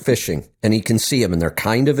guys fishing, and he can see them, and they're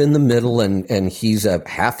kind of in the middle, and he's a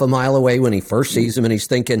half a mile away when he first sees them, and he's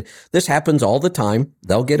thinking, this happens all the time.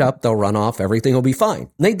 They'll get up, they'll run off, everything will be fine.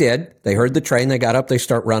 And they did. They heard the train, they got up, they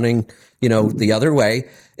start running, the other way,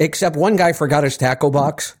 except one guy forgot his tackle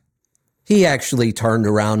box. He actually turned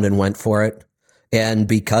around and went for it. And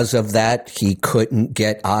because of that, he couldn't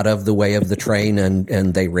get out of the way of the train,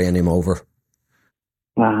 and they ran him over.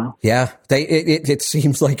 Wow. Yeah, it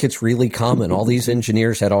seems like it's really common. All these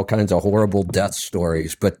engineers had all kinds of horrible death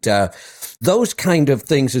stories. But those kind of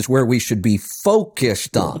things is where we should be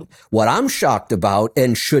focused on. What I'm shocked about,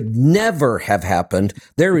 and should never have happened,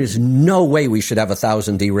 there is no way we should have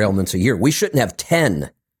 1,000 derailments a year. We shouldn't have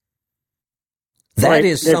 10. That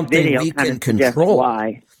is something we can control.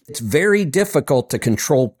 Why. It's very difficult to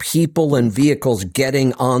control people and vehicles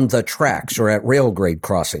getting on the tracks or at rail grade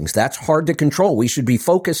crossings. That's hard to control. We should be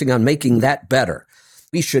focusing on making that better.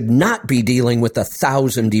 We should not be dealing with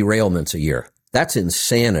 1,000 derailments a year. That's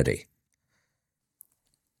insanity.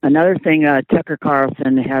 Another thing, Tucker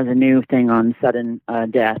Carlson has a new thing on sudden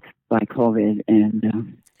death by COVID,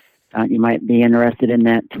 and thought you might be interested in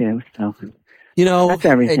that too. So. That's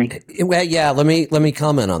everything. Well, yeah, let me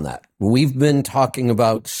comment on that. We've been talking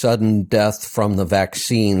about sudden death from the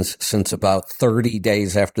vaccines since about 30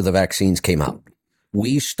 days after the vaccines came out.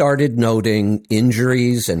 We started noting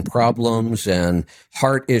injuries and problems and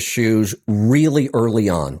heart issues really early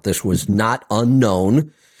on. This was not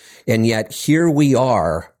unknown. And yet here we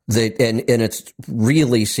are, and it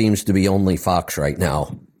really seems to be only Fox right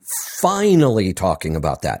now, finally talking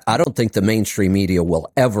about that. I don't think the mainstream media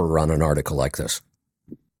will ever run an article like this.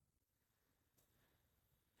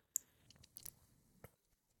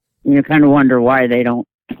 You kind of wonder why they don't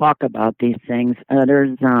talk about these things.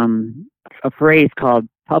 There's a phrase called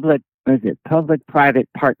public public-private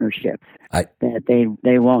partnerships that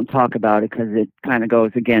they won't talk about it because it kind of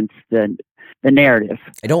goes against the narrative.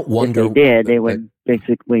 I don't wonder. If they did, they would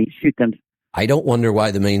basically shoot them. I don't wonder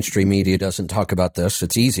why the mainstream media doesn't talk about this.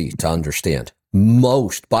 It's easy to understand.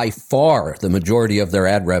 By far, the majority of their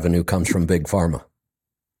ad revenue comes from Big Pharma.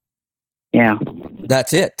 Yeah.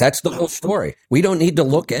 That's it. That's the whole story. We don't need to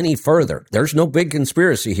look any further. There's no big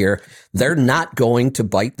conspiracy here. They're not going to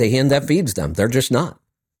bite the hand that feeds them. They're just not.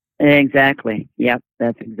 Exactly. Yep.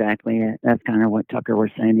 That's exactly it. That's kind of what Tucker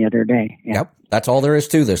was saying the other day. Yep. That's all there is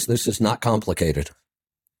to this. This is not complicated.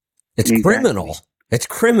 It's criminal. It's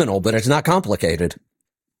criminal, but it's not complicated.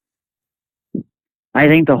 I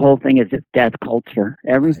think the whole thing is just death culture.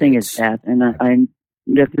 Everything is death. And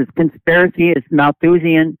this is conspiracy. It's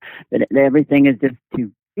Malthusian. But everything is just to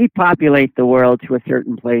depopulate the world to a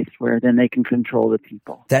certain place where then they can control the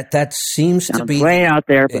people. That seems to be way out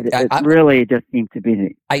there, but it really just seems to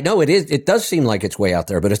be. I know it is. It does seem like it's way out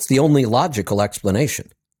there, but it's the only logical explanation.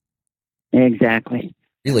 Exactly.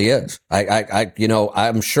 It really is.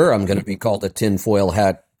 I'm sure I'm going to be called a tinfoil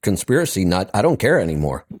hat conspiracy nut. I don't care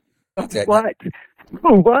anymore. What?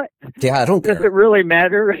 What? Yeah, I don't care. Does it really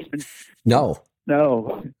matter? No.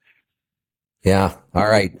 Yeah. All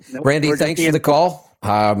right. Nope. Randy, thanks for the call.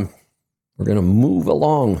 We're going to move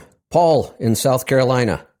along. Paul in South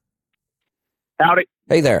Carolina. Howdy.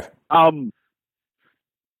 Hey there. The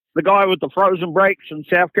guy with the frozen brakes in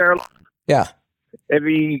South Carolina. Yeah.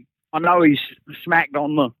 I know he's smacked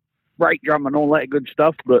on the brake drum and all that good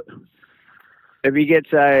stuff, but if he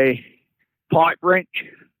gets a pipe wrench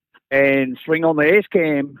and swing on the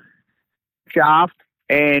S-cam shaft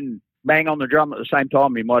and bang on the drum at the same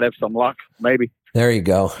time, he might have some luck, maybe. There you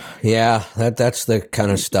go. Yeah, that's the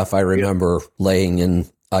kind of stuff I remember laying in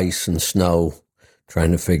ice and snow,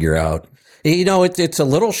 trying to figure out. It's a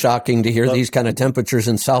little shocking to hear these kind of temperatures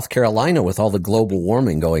in South Carolina with all the global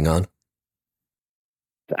warming going on.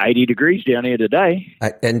 It's 80 degrees down here today.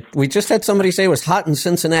 And we just had somebody say it was hot in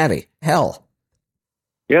Cincinnati. Hell.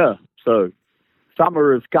 Yeah, so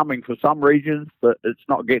summer is coming for some regions, but it's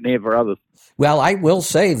not getting here for others. Well, I will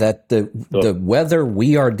say that the weather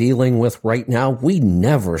we are dealing with right now, we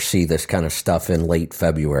never see this kind of stuff in late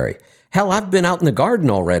February. Hell, I've been out in the garden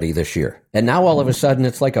already this year, and now all of a sudden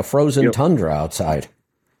it's like a frozen tundra outside.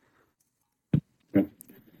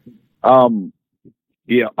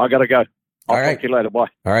 Yeah, I gotta go. I'll talk to you later. Bye.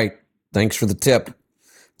 All right. Thanks for the tip.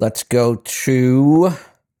 Let's go to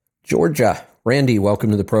Georgia. Randy,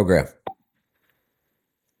 welcome to the program.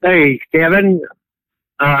 Hey, Kevin.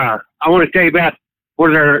 I want to tell you about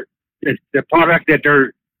the product that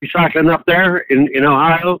they're recycling up there in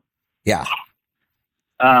Ohio. Yeah.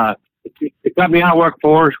 The company I work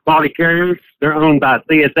for is Quality Carriers. They're owned by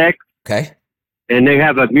CSX. Okay. And they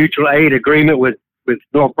have a mutual aid agreement with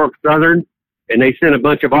Norfolk Southern. And they send a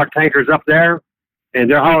bunch of our tankers up there. And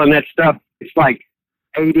they're hauling that stuff. It's like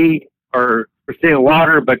 80%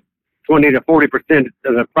 water, but 20 to 40%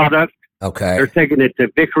 of the product. Okay. They're taking it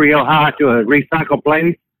to Vickery, Ohio, to a recycle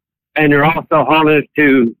place, and they're also hauling it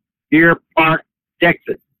to Deer Park,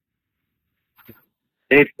 Texas.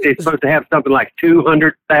 It's supposed to have something like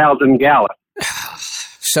 200,000 gallons.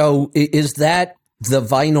 So is that the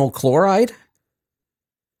vinyl chloride?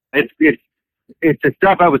 It's the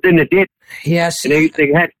stuff that was in the ditch. Yes. And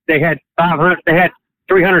they had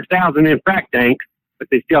 300,000 in frac tanks, but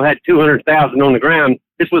they still had 200,000 on the ground.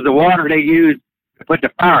 This was the water they used to put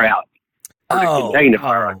the fire out. Oh,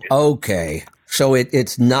 okay. So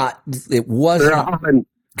it wasn't.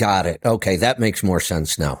 Got it. Okay, that makes more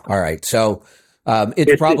sense now. All right. So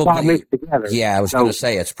it's probably all mixed together. Yeah, I was going to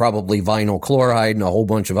say it's probably vinyl chloride and a whole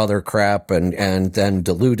bunch of other crap, and then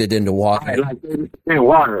diluted into water. Right, like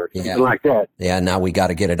water, something like that. Yeah. Now we got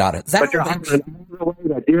to get it out of that. But you're hauling all the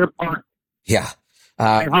way to Deer Park. Yeah.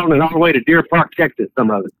 They're hauling all the way to Deer Park, Texas.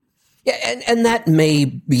 Some of it. Yeah, and that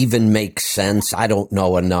may even make sense. I don't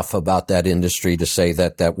know enough about that industry to say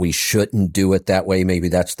that we shouldn't do it that way. Maybe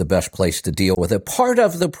that's the best place to deal with it. Part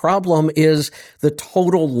of the problem is the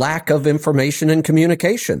total lack of information and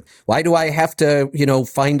communication. Why do I have to,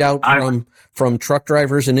 find out from truck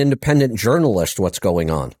drivers and independent journalists what's going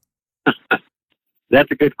on? That's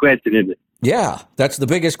a good question, isn't it? Yeah, that's the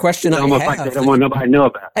biggest question I have. Like they don't want nobody to know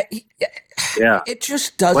about it. Yeah. It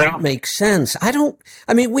just doesn't make sense.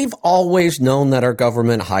 We've always known that our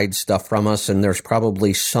government hides stuff from us, and there's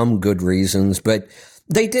probably some good reasons, but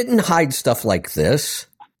they didn't hide stuff like this.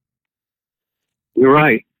 You're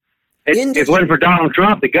right. If it wasn't for Donald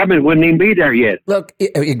Trump, the government wouldn't even be there yet. Look,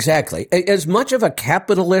 exactly. As much of a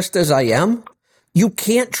capitalist as I am, You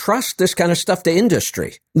can't trust this kind of stuff to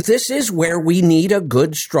industry. This is where we need a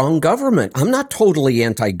good, strong government. I'm not totally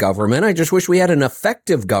anti-government. I just wish we had an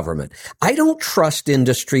effective government. I don't trust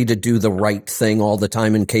industry to do the right thing all the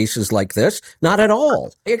time in cases like this. Not at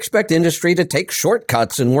all. I expect industry to take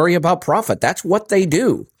shortcuts and worry about profit. That's what they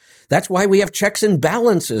do. That's why we have checks and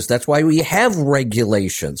balances. That's why we have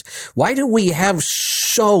regulations. Why do we have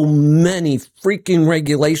so many freaking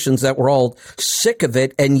regulations that we're all sick of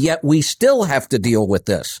it, and yet we still have to deal with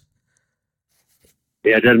this?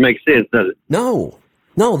 Yeah, it doesn't make sense, does it? No,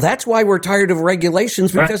 that's why we're tired of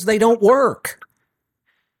regulations, because they don't work.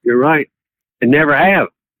 You're right. They never have.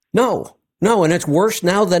 No, and it's worse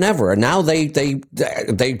now than ever. And now they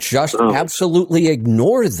just absolutely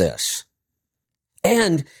ignore this.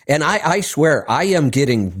 And I swear, I am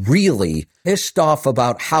getting really pissed off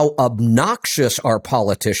about how obnoxious our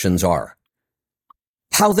politicians are.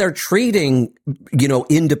 How they're treating,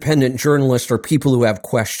 independent journalists or people who have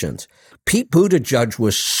questions. Pete Buttigieg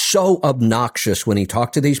was so obnoxious when he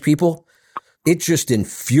talked to these people. It just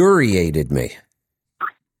infuriated me.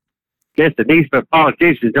 Guess that these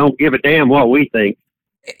politicians don't give a damn what we think.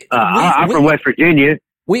 I'm from West Virginia.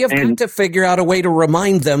 We have got to figure out a way to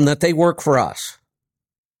remind them that they work for us.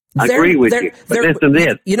 I agree with you. But listen to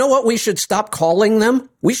this. You know what we should stop calling them?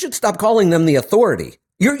 We should stop calling them the authority.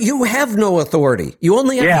 You have no authority. You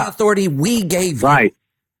only have the authority we gave you. Right.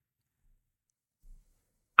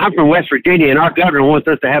 I'm from West Virginia, and our governor wants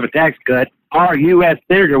us to have a tax cut. Our U.S.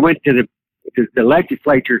 senator went to the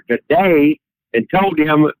legislature today and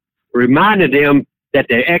reminded them that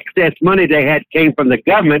the excess money they had came from the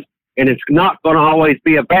government, and it's not going to always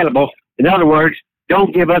be available. In other words,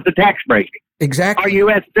 don't give us a tax break. Exactly. Our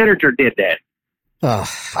U.S. senator did that.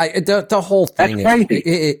 The whole thing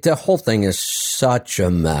the whole thing is such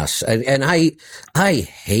a mess, and I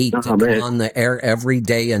hate to come on the air every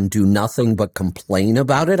day and do nothing but complain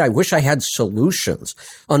about it. I wish I had solutions.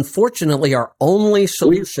 Unfortunately, our only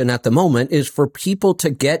solution at the moment is for people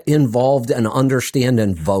to get involved and understand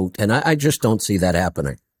and vote, and I just don't see that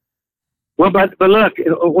happening. Well, but look,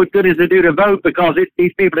 what good does it do to vote? Because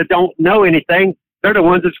these people that don't know anything, they're the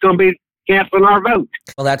ones that's going to be canceling our vote.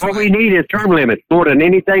 Well, that's what we need is term limits more than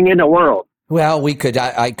anything in the world. Well,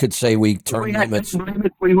 I could say term limits.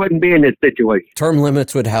 We wouldn't be in this situation. Term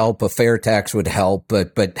limits would help. A fair tax would help.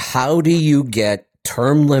 But how do you get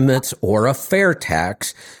term limits or a fair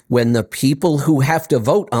tax when the people who have to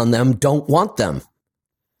vote on them don't want them?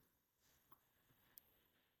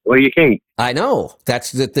 Well, you can't. I know.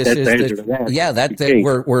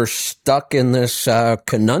 We're stuck in this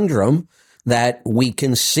conundrum that we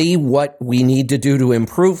can see what we need to do to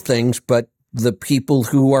improve things, but the people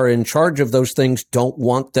who are in charge of those things don't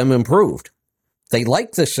want them improved. They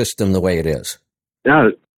like the system the way it is.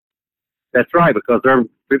 No, that's right, because they're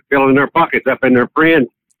filling their pockets up in their friends,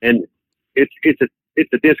 and it's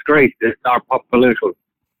a disgrace, our political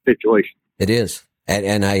situation. It is.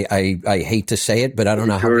 And I hate to say it, but I don't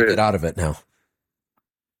know how to get out of it now.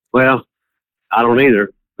 Well, I don't either.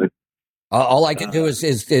 All I can do is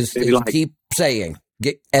keep saying,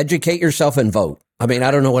 educate yourself and vote. I mean,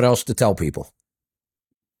 I don't know what else to tell people.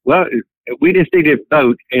 Well, we just need to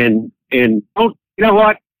vote, and don't, you know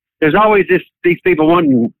what? There's always these people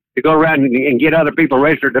wanting to go around and get other people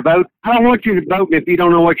registered to vote. I don't want you to vote if you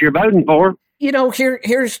don't know what you're voting for.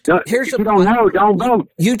 Here's if you don't know, don't vote.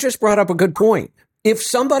 You just brought up a good point. If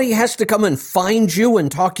somebody has to come and find you and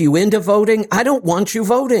talk you into voting, I don't want you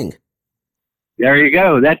voting. There you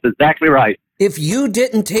go. That's exactly right. If you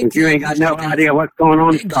didn't take you ain't got no idea what's going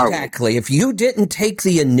on. Exactly. If you didn't take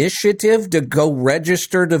the initiative to go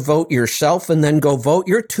register to vote yourself and then go vote,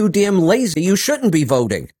 you're too damn lazy. You shouldn't be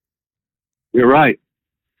voting. You're right.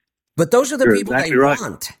 But those are the people they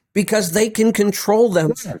want because they can control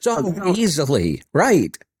them so easily.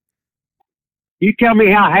 Right. You tell me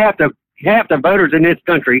how half the voters in this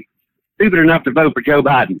country stupid enough to vote for Joe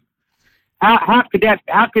Biden. How could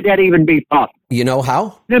that even be possible? You know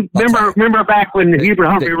how? Remember back when Hubert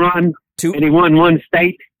Humphrey ran and he won one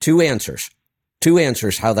state? Two answers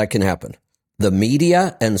how that can happen. The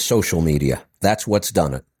media and social media. That's what's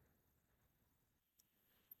done it.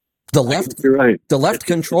 The left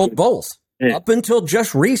controlled both. Yeah. Up until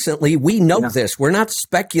just recently, we know this. We're not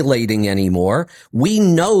speculating anymore. We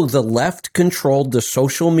know the left controlled the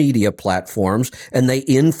social media platforms and they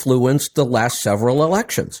influenced the last several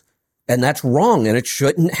elections. And that's wrong, and it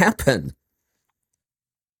shouldn't happen.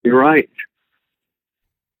 You're right.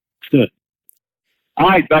 Good. All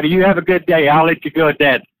right, buddy. You have a good day. I'll let you go at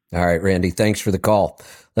that. All right, Randy. Thanks for the call.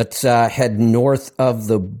 Let's head north of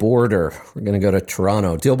the border. We're going to go to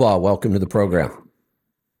Toronto. Dilbaugh, welcome to the program.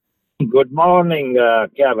 Good morning,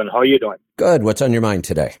 Kevin. How are you doing? Good. What's on your mind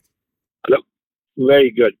today? Hello. Very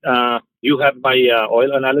good. You have my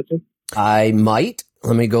oil analysis? I might.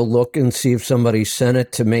 Let me go look and see if somebody sent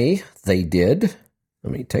it to me. They did.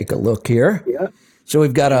 Let me take a look here. Yeah. So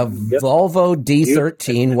we've got a Volvo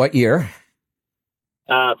D13. What year?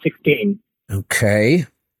 16. Okay.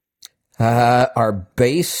 Our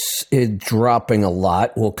base is dropping a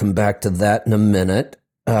lot. We'll come back to that in a minute.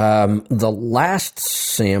 The last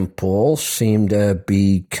sample seemed to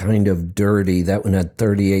be kind of dirty. That one had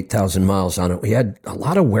 38,000 miles on it. We had a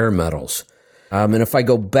lot of wear metals. And if I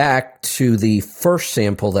go back to the first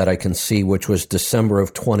sample that I can see, which was December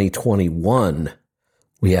of 2021,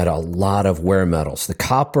 we had a lot of wear metals. The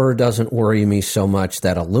copper doesn't worry me so much.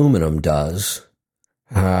 That aluminum does.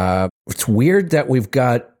 It's weird that we've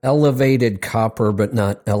got elevated copper but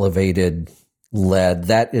not elevated lead.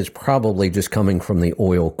 That is probably just coming from the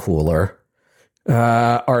oil cooler.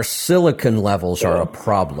 Our silicon levels are a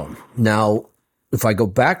problem. Now, if I go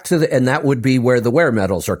back to and that would be where the wear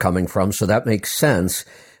metals are coming from, so that makes sense.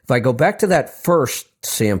 If I go back to that first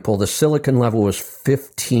sample, the silicon level was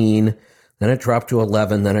 15, then it dropped to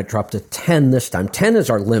 11, then it dropped to 10 this time. 10 is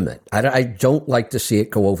our limit. I don't like to see it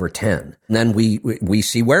go over 10. And then we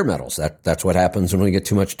see wear metals. That's what happens when we get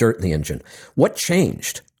too much dirt in the engine. What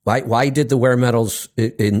changed? Why did the wear metals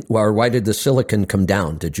or why did the silicon come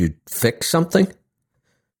down? Did you fix something?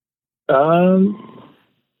 I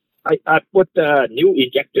put new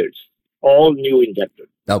injectors, all new injectors.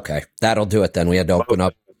 Okay, that'll do it then. We had to open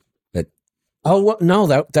up. No,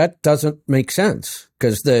 that doesn't make sense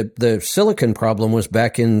because the silicon problem was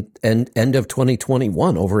back in end of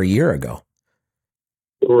 2021, over a year ago.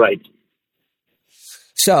 Right.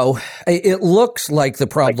 So it looks like the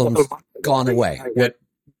problem's gone away.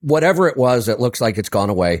 Whatever it was, it looks like it's gone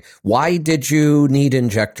away. Why did you need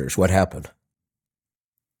injectors? What happened?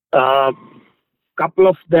 Couple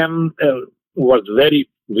of them was very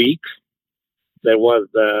weak. There was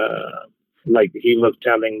like he was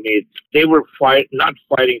telling me, they were not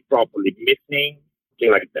firing properly, missing, thing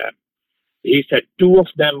like that. He said 2 of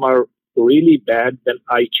them are really bad, then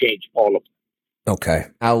I changed all of them. Okay.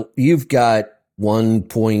 Now, you've got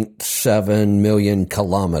 1.7 million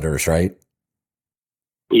kilometers, right?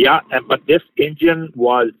 Yeah, but this engine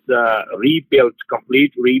was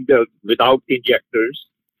complete rebuilt without injectors,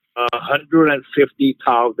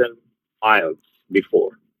 150,000 miles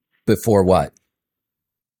before. Before what?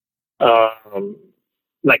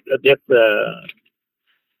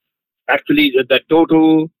 Actually, the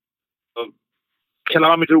total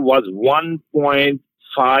kilometer was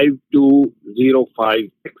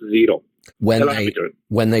 1.520560.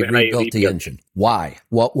 When they rebuilt the engine. Why?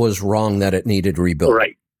 What was wrong that it needed rebuilt?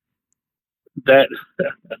 Right. That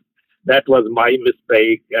was my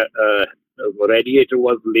mistake. The radiator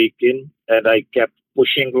was leaking, and I kept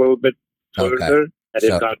pushing a little bit further, and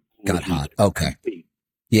it got hot. Okay.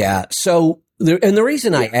 Yeah. So, the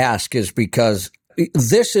reason I ask is because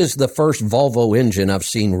this is the first Volvo engine I've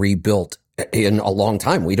seen rebuilt in a long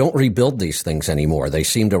time. We don't rebuild these things anymore. They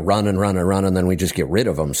seem to run, and then we just get rid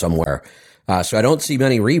of them somewhere. So I don't see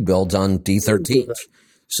many rebuilds on D13s.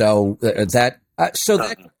 So that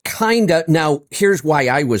kind of, now here's why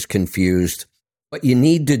I was confused. What you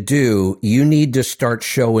need to do, you need to start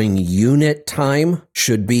showing unit time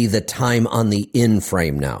should be the time on the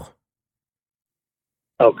in-frame now.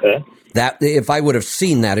 Okay. That if I would have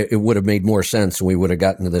seen that, it would have made more sense and we would have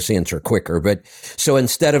gotten to this answer quicker. But so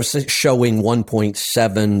instead of showing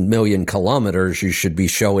 1.7 million kilometers, you should be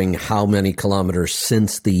showing how many kilometers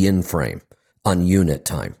since the in-frame on unit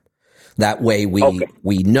time. That way we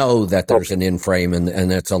know that there's an in-frame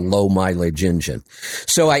and it's a low mileage engine.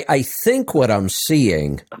 So I think what I'm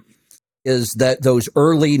seeing is that those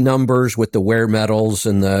early numbers with the wear metals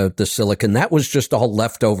and the silicon, that was just all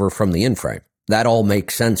left over from the in-frame. That all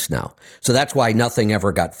makes sense now. So that's why nothing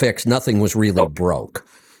ever got fixed. Nothing was really broke.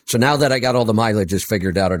 So now that I got all the mileages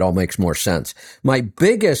figured out, it all makes more sense. My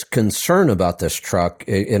biggest concern about this truck,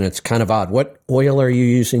 and it's kind of odd, what oil are you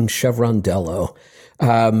using? Chevron Delo.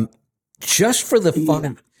 Just for the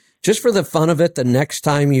fun of it, the next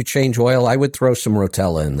time you change oil, I would throw some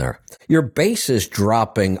Rotella in there. Your base is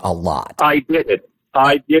dropping a lot. I did it.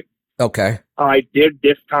 I did. Okay. I did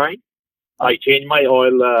this time. I changed my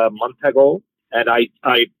oil a month ago, and I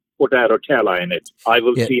put a Rotella in it. I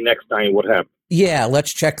will see next time what happens. Yeah,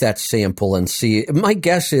 let's check that sample and see. My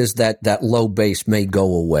guess is that low base may go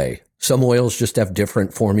away. Some oils just have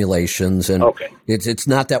different formulations, and it's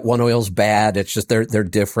not that one oil's bad. It's just they're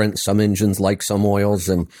different. Some engines like some oils,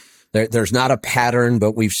 and there's not a pattern,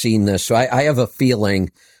 but we've seen this. So I have a feeling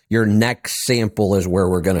your next sample is where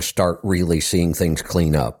we're going to start really seeing things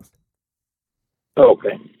clean up.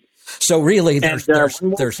 Okay. So really, there's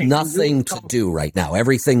nothing to do right now.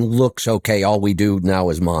 Everything looks okay. All we do now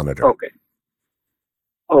is monitor.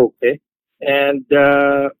 Okay. And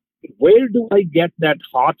where do I get that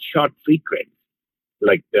hot shot secret?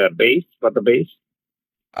 Like the base, for the base?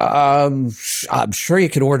 I'm sure you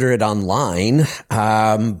could order it online.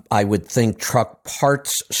 I would think truck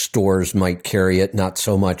parts stores might carry it, not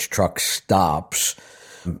so much truck stops.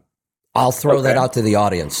 I'll throw that out to the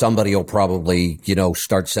audience. Somebody will probably,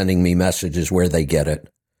 start sending me messages where they get it.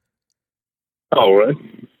 All right.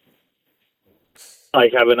 I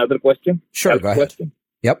have another question. Sure, go ahead.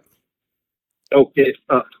 Yep. Okay.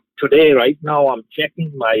 Today, right now, I'm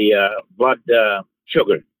checking my blood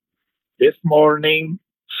sugar. This morning,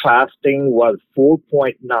 fasting was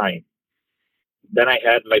 4.9. Then I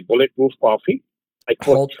had my bulletproof coffee. I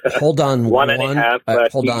put hold on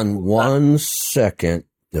 1.5. Hold on 1 second,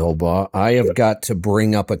 Dilba. I have got to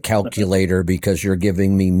bring up a calculator because you're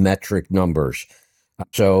giving me metric numbers.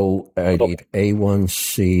 So I need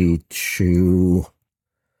A1C to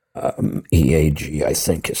EAG, I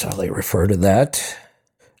think is how they refer to that.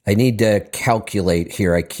 I need to calculate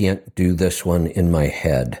here. I can't do this one in my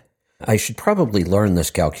head. I should probably learn this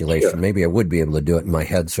calculation. Sure. Maybe I would be able to do it in my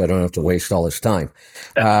head so I don't have to waste all this time.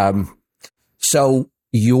 So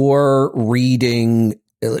your reading,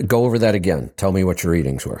 go over that again. Tell me what your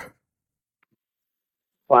readings were.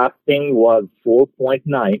 Fasting was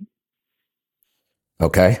 4.9.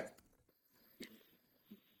 Okay.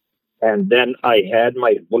 And then I had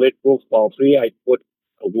my bulletproof coffee. I put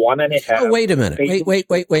 1.5. Oh, wait a minute.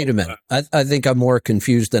 Wait a minute. I think I'm more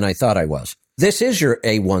confused than I thought I was. This is your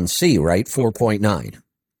A1C, right? 4.9.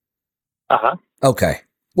 Uh-huh. Okay.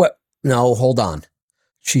 What? No, hold on.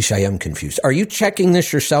 Sheesh, I am confused. Are you checking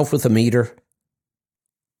this yourself with a meter?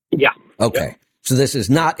 Yeah. Okay. Yeah. So this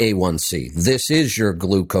is not A1C. This is your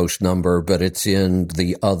glucose number, but it's in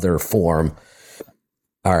the other form.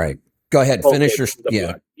 All right. Go ahead. Finish your...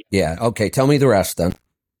 Yeah. Yeah. Okay. Tell me the rest then.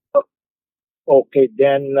 Okay.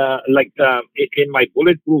 Then, in my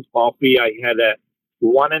bulletproof coffee, I had a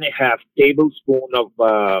 1.5 tablespoon of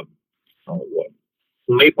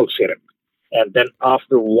maple syrup. And then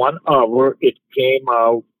after 1 hour, it came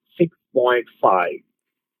out 6.5.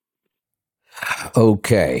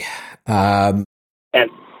 Okay. And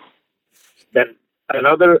then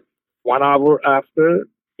another 1 hour after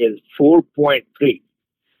is 4.3.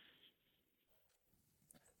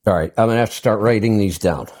 All right. I'm going to have to start writing these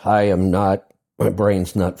down. My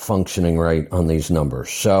brain's not functioning right on these numbers.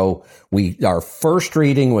 So our first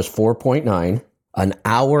reading was 4.9. An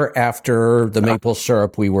hour after the maple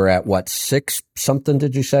syrup, we were at what, 6 something,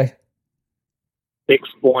 did you say?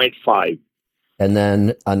 6.5. And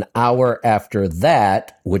then an hour after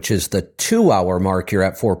that, which is the 2 hour mark, you're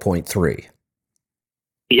at 4.3.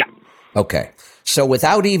 Yeah. Okay. So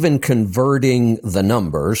without even converting the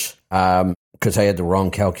numbers, because I had the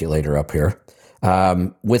wrong calculator up here,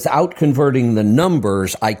 without converting the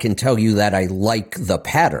numbers, I can tell you that I like the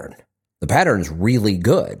pattern. The pattern's really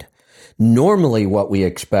good. Normally what we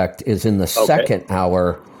expect is in the second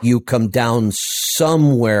hour, you come down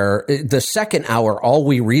somewhere. The second hour, all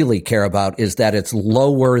we really care about is that it's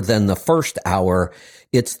lower than the first hour.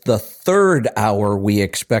 It's the third hour we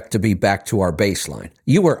expect to be back to our baseline.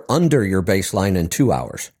 You were under your baseline in 2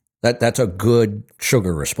 hours. That's a good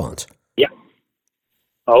sugar response. Yeah.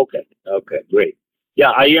 Okay, great.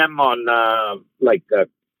 Yeah, I am on not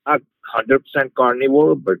 100%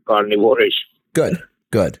 carnivore, but carnivore-ish. Good.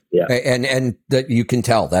 Yeah. And that you can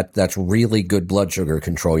tell that's really good blood sugar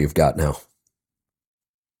control you've got now.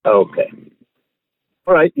 Okay.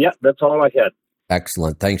 All right. Yeah, that's all I had.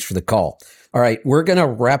 Excellent. Thanks for the call. All right. We're going to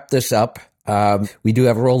wrap this up. We do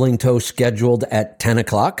have Rolling Toe scheduled at 10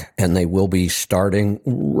 o'clock, and they will be starting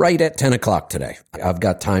right at 10 o'clock today. I've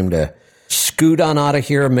got time to scoot on out of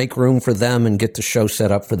here, make room for them, and get the show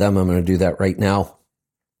set up for them. I'm going to do that right now.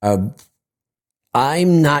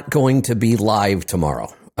 I'm not going to be live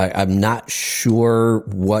tomorrow. I'm not sure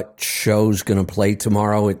what show's going to play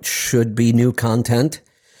tomorrow. It should be new content,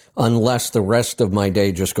 unless the rest of my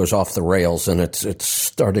day just goes off the rails, and it's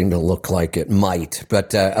starting to look like it might.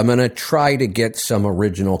 But I'm going to try to get some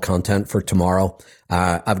original content for tomorrow.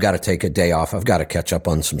 I've got to take a day off. I've got to catch up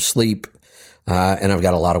on some sleep, and I've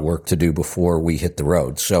got a lot of work to do before we hit the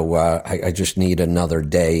road. So I just need another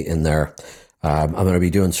day in there. I'm going to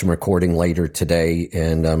be doing some recording later today,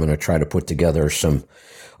 and I'm going to try to put together some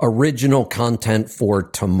original content for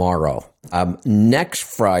tomorrow. Next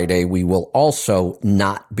Friday, we will also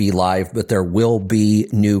not be live, but there will be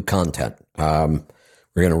new content. We're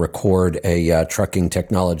going to record a trucking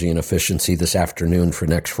technology and efficiency this afternoon for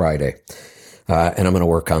next Friday. and I'm going to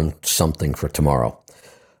work on something for tomorrow.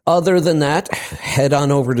 Other than that, head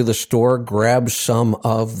on over to the store, grab some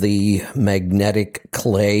of the magnetic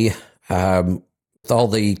clay. With all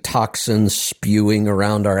the toxins spewing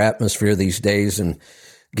around our atmosphere these days and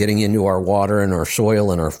getting into our water and our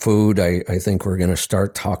soil and our food, I think we're going to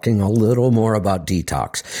start talking a little more about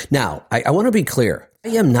detox. Now, I want to be clear. I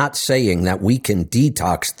am not saying that we can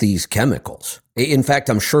detox these chemicals. In fact,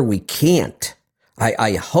 I'm sure we can't.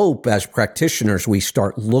 I hope as practitioners we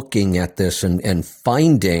start looking at this and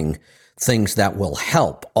finding things that will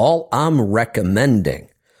help. All I'm recommending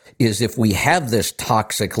is if we have this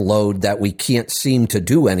toxic load that we can't seem to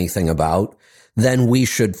do anything about, then we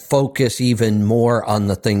should focus even more on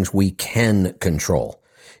the things we can control.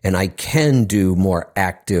 And I can do more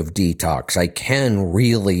active detox. I can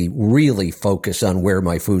really, really focus on where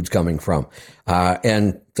my food's coming from.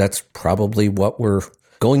 And that's probably what we're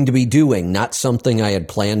going to be doing. Not something I had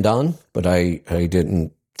planned on, but I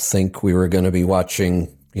didn't think we were going to be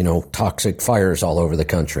watching, toxic fires all over the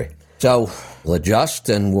country. So we'll adjust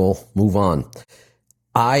and we'll move on.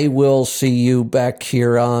 I will see you back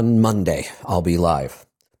here on Monday. I'll be live.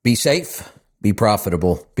 Be safe, be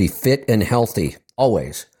profitable, be fit and healthy.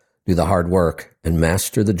 Always do the hard work and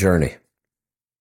master the journey.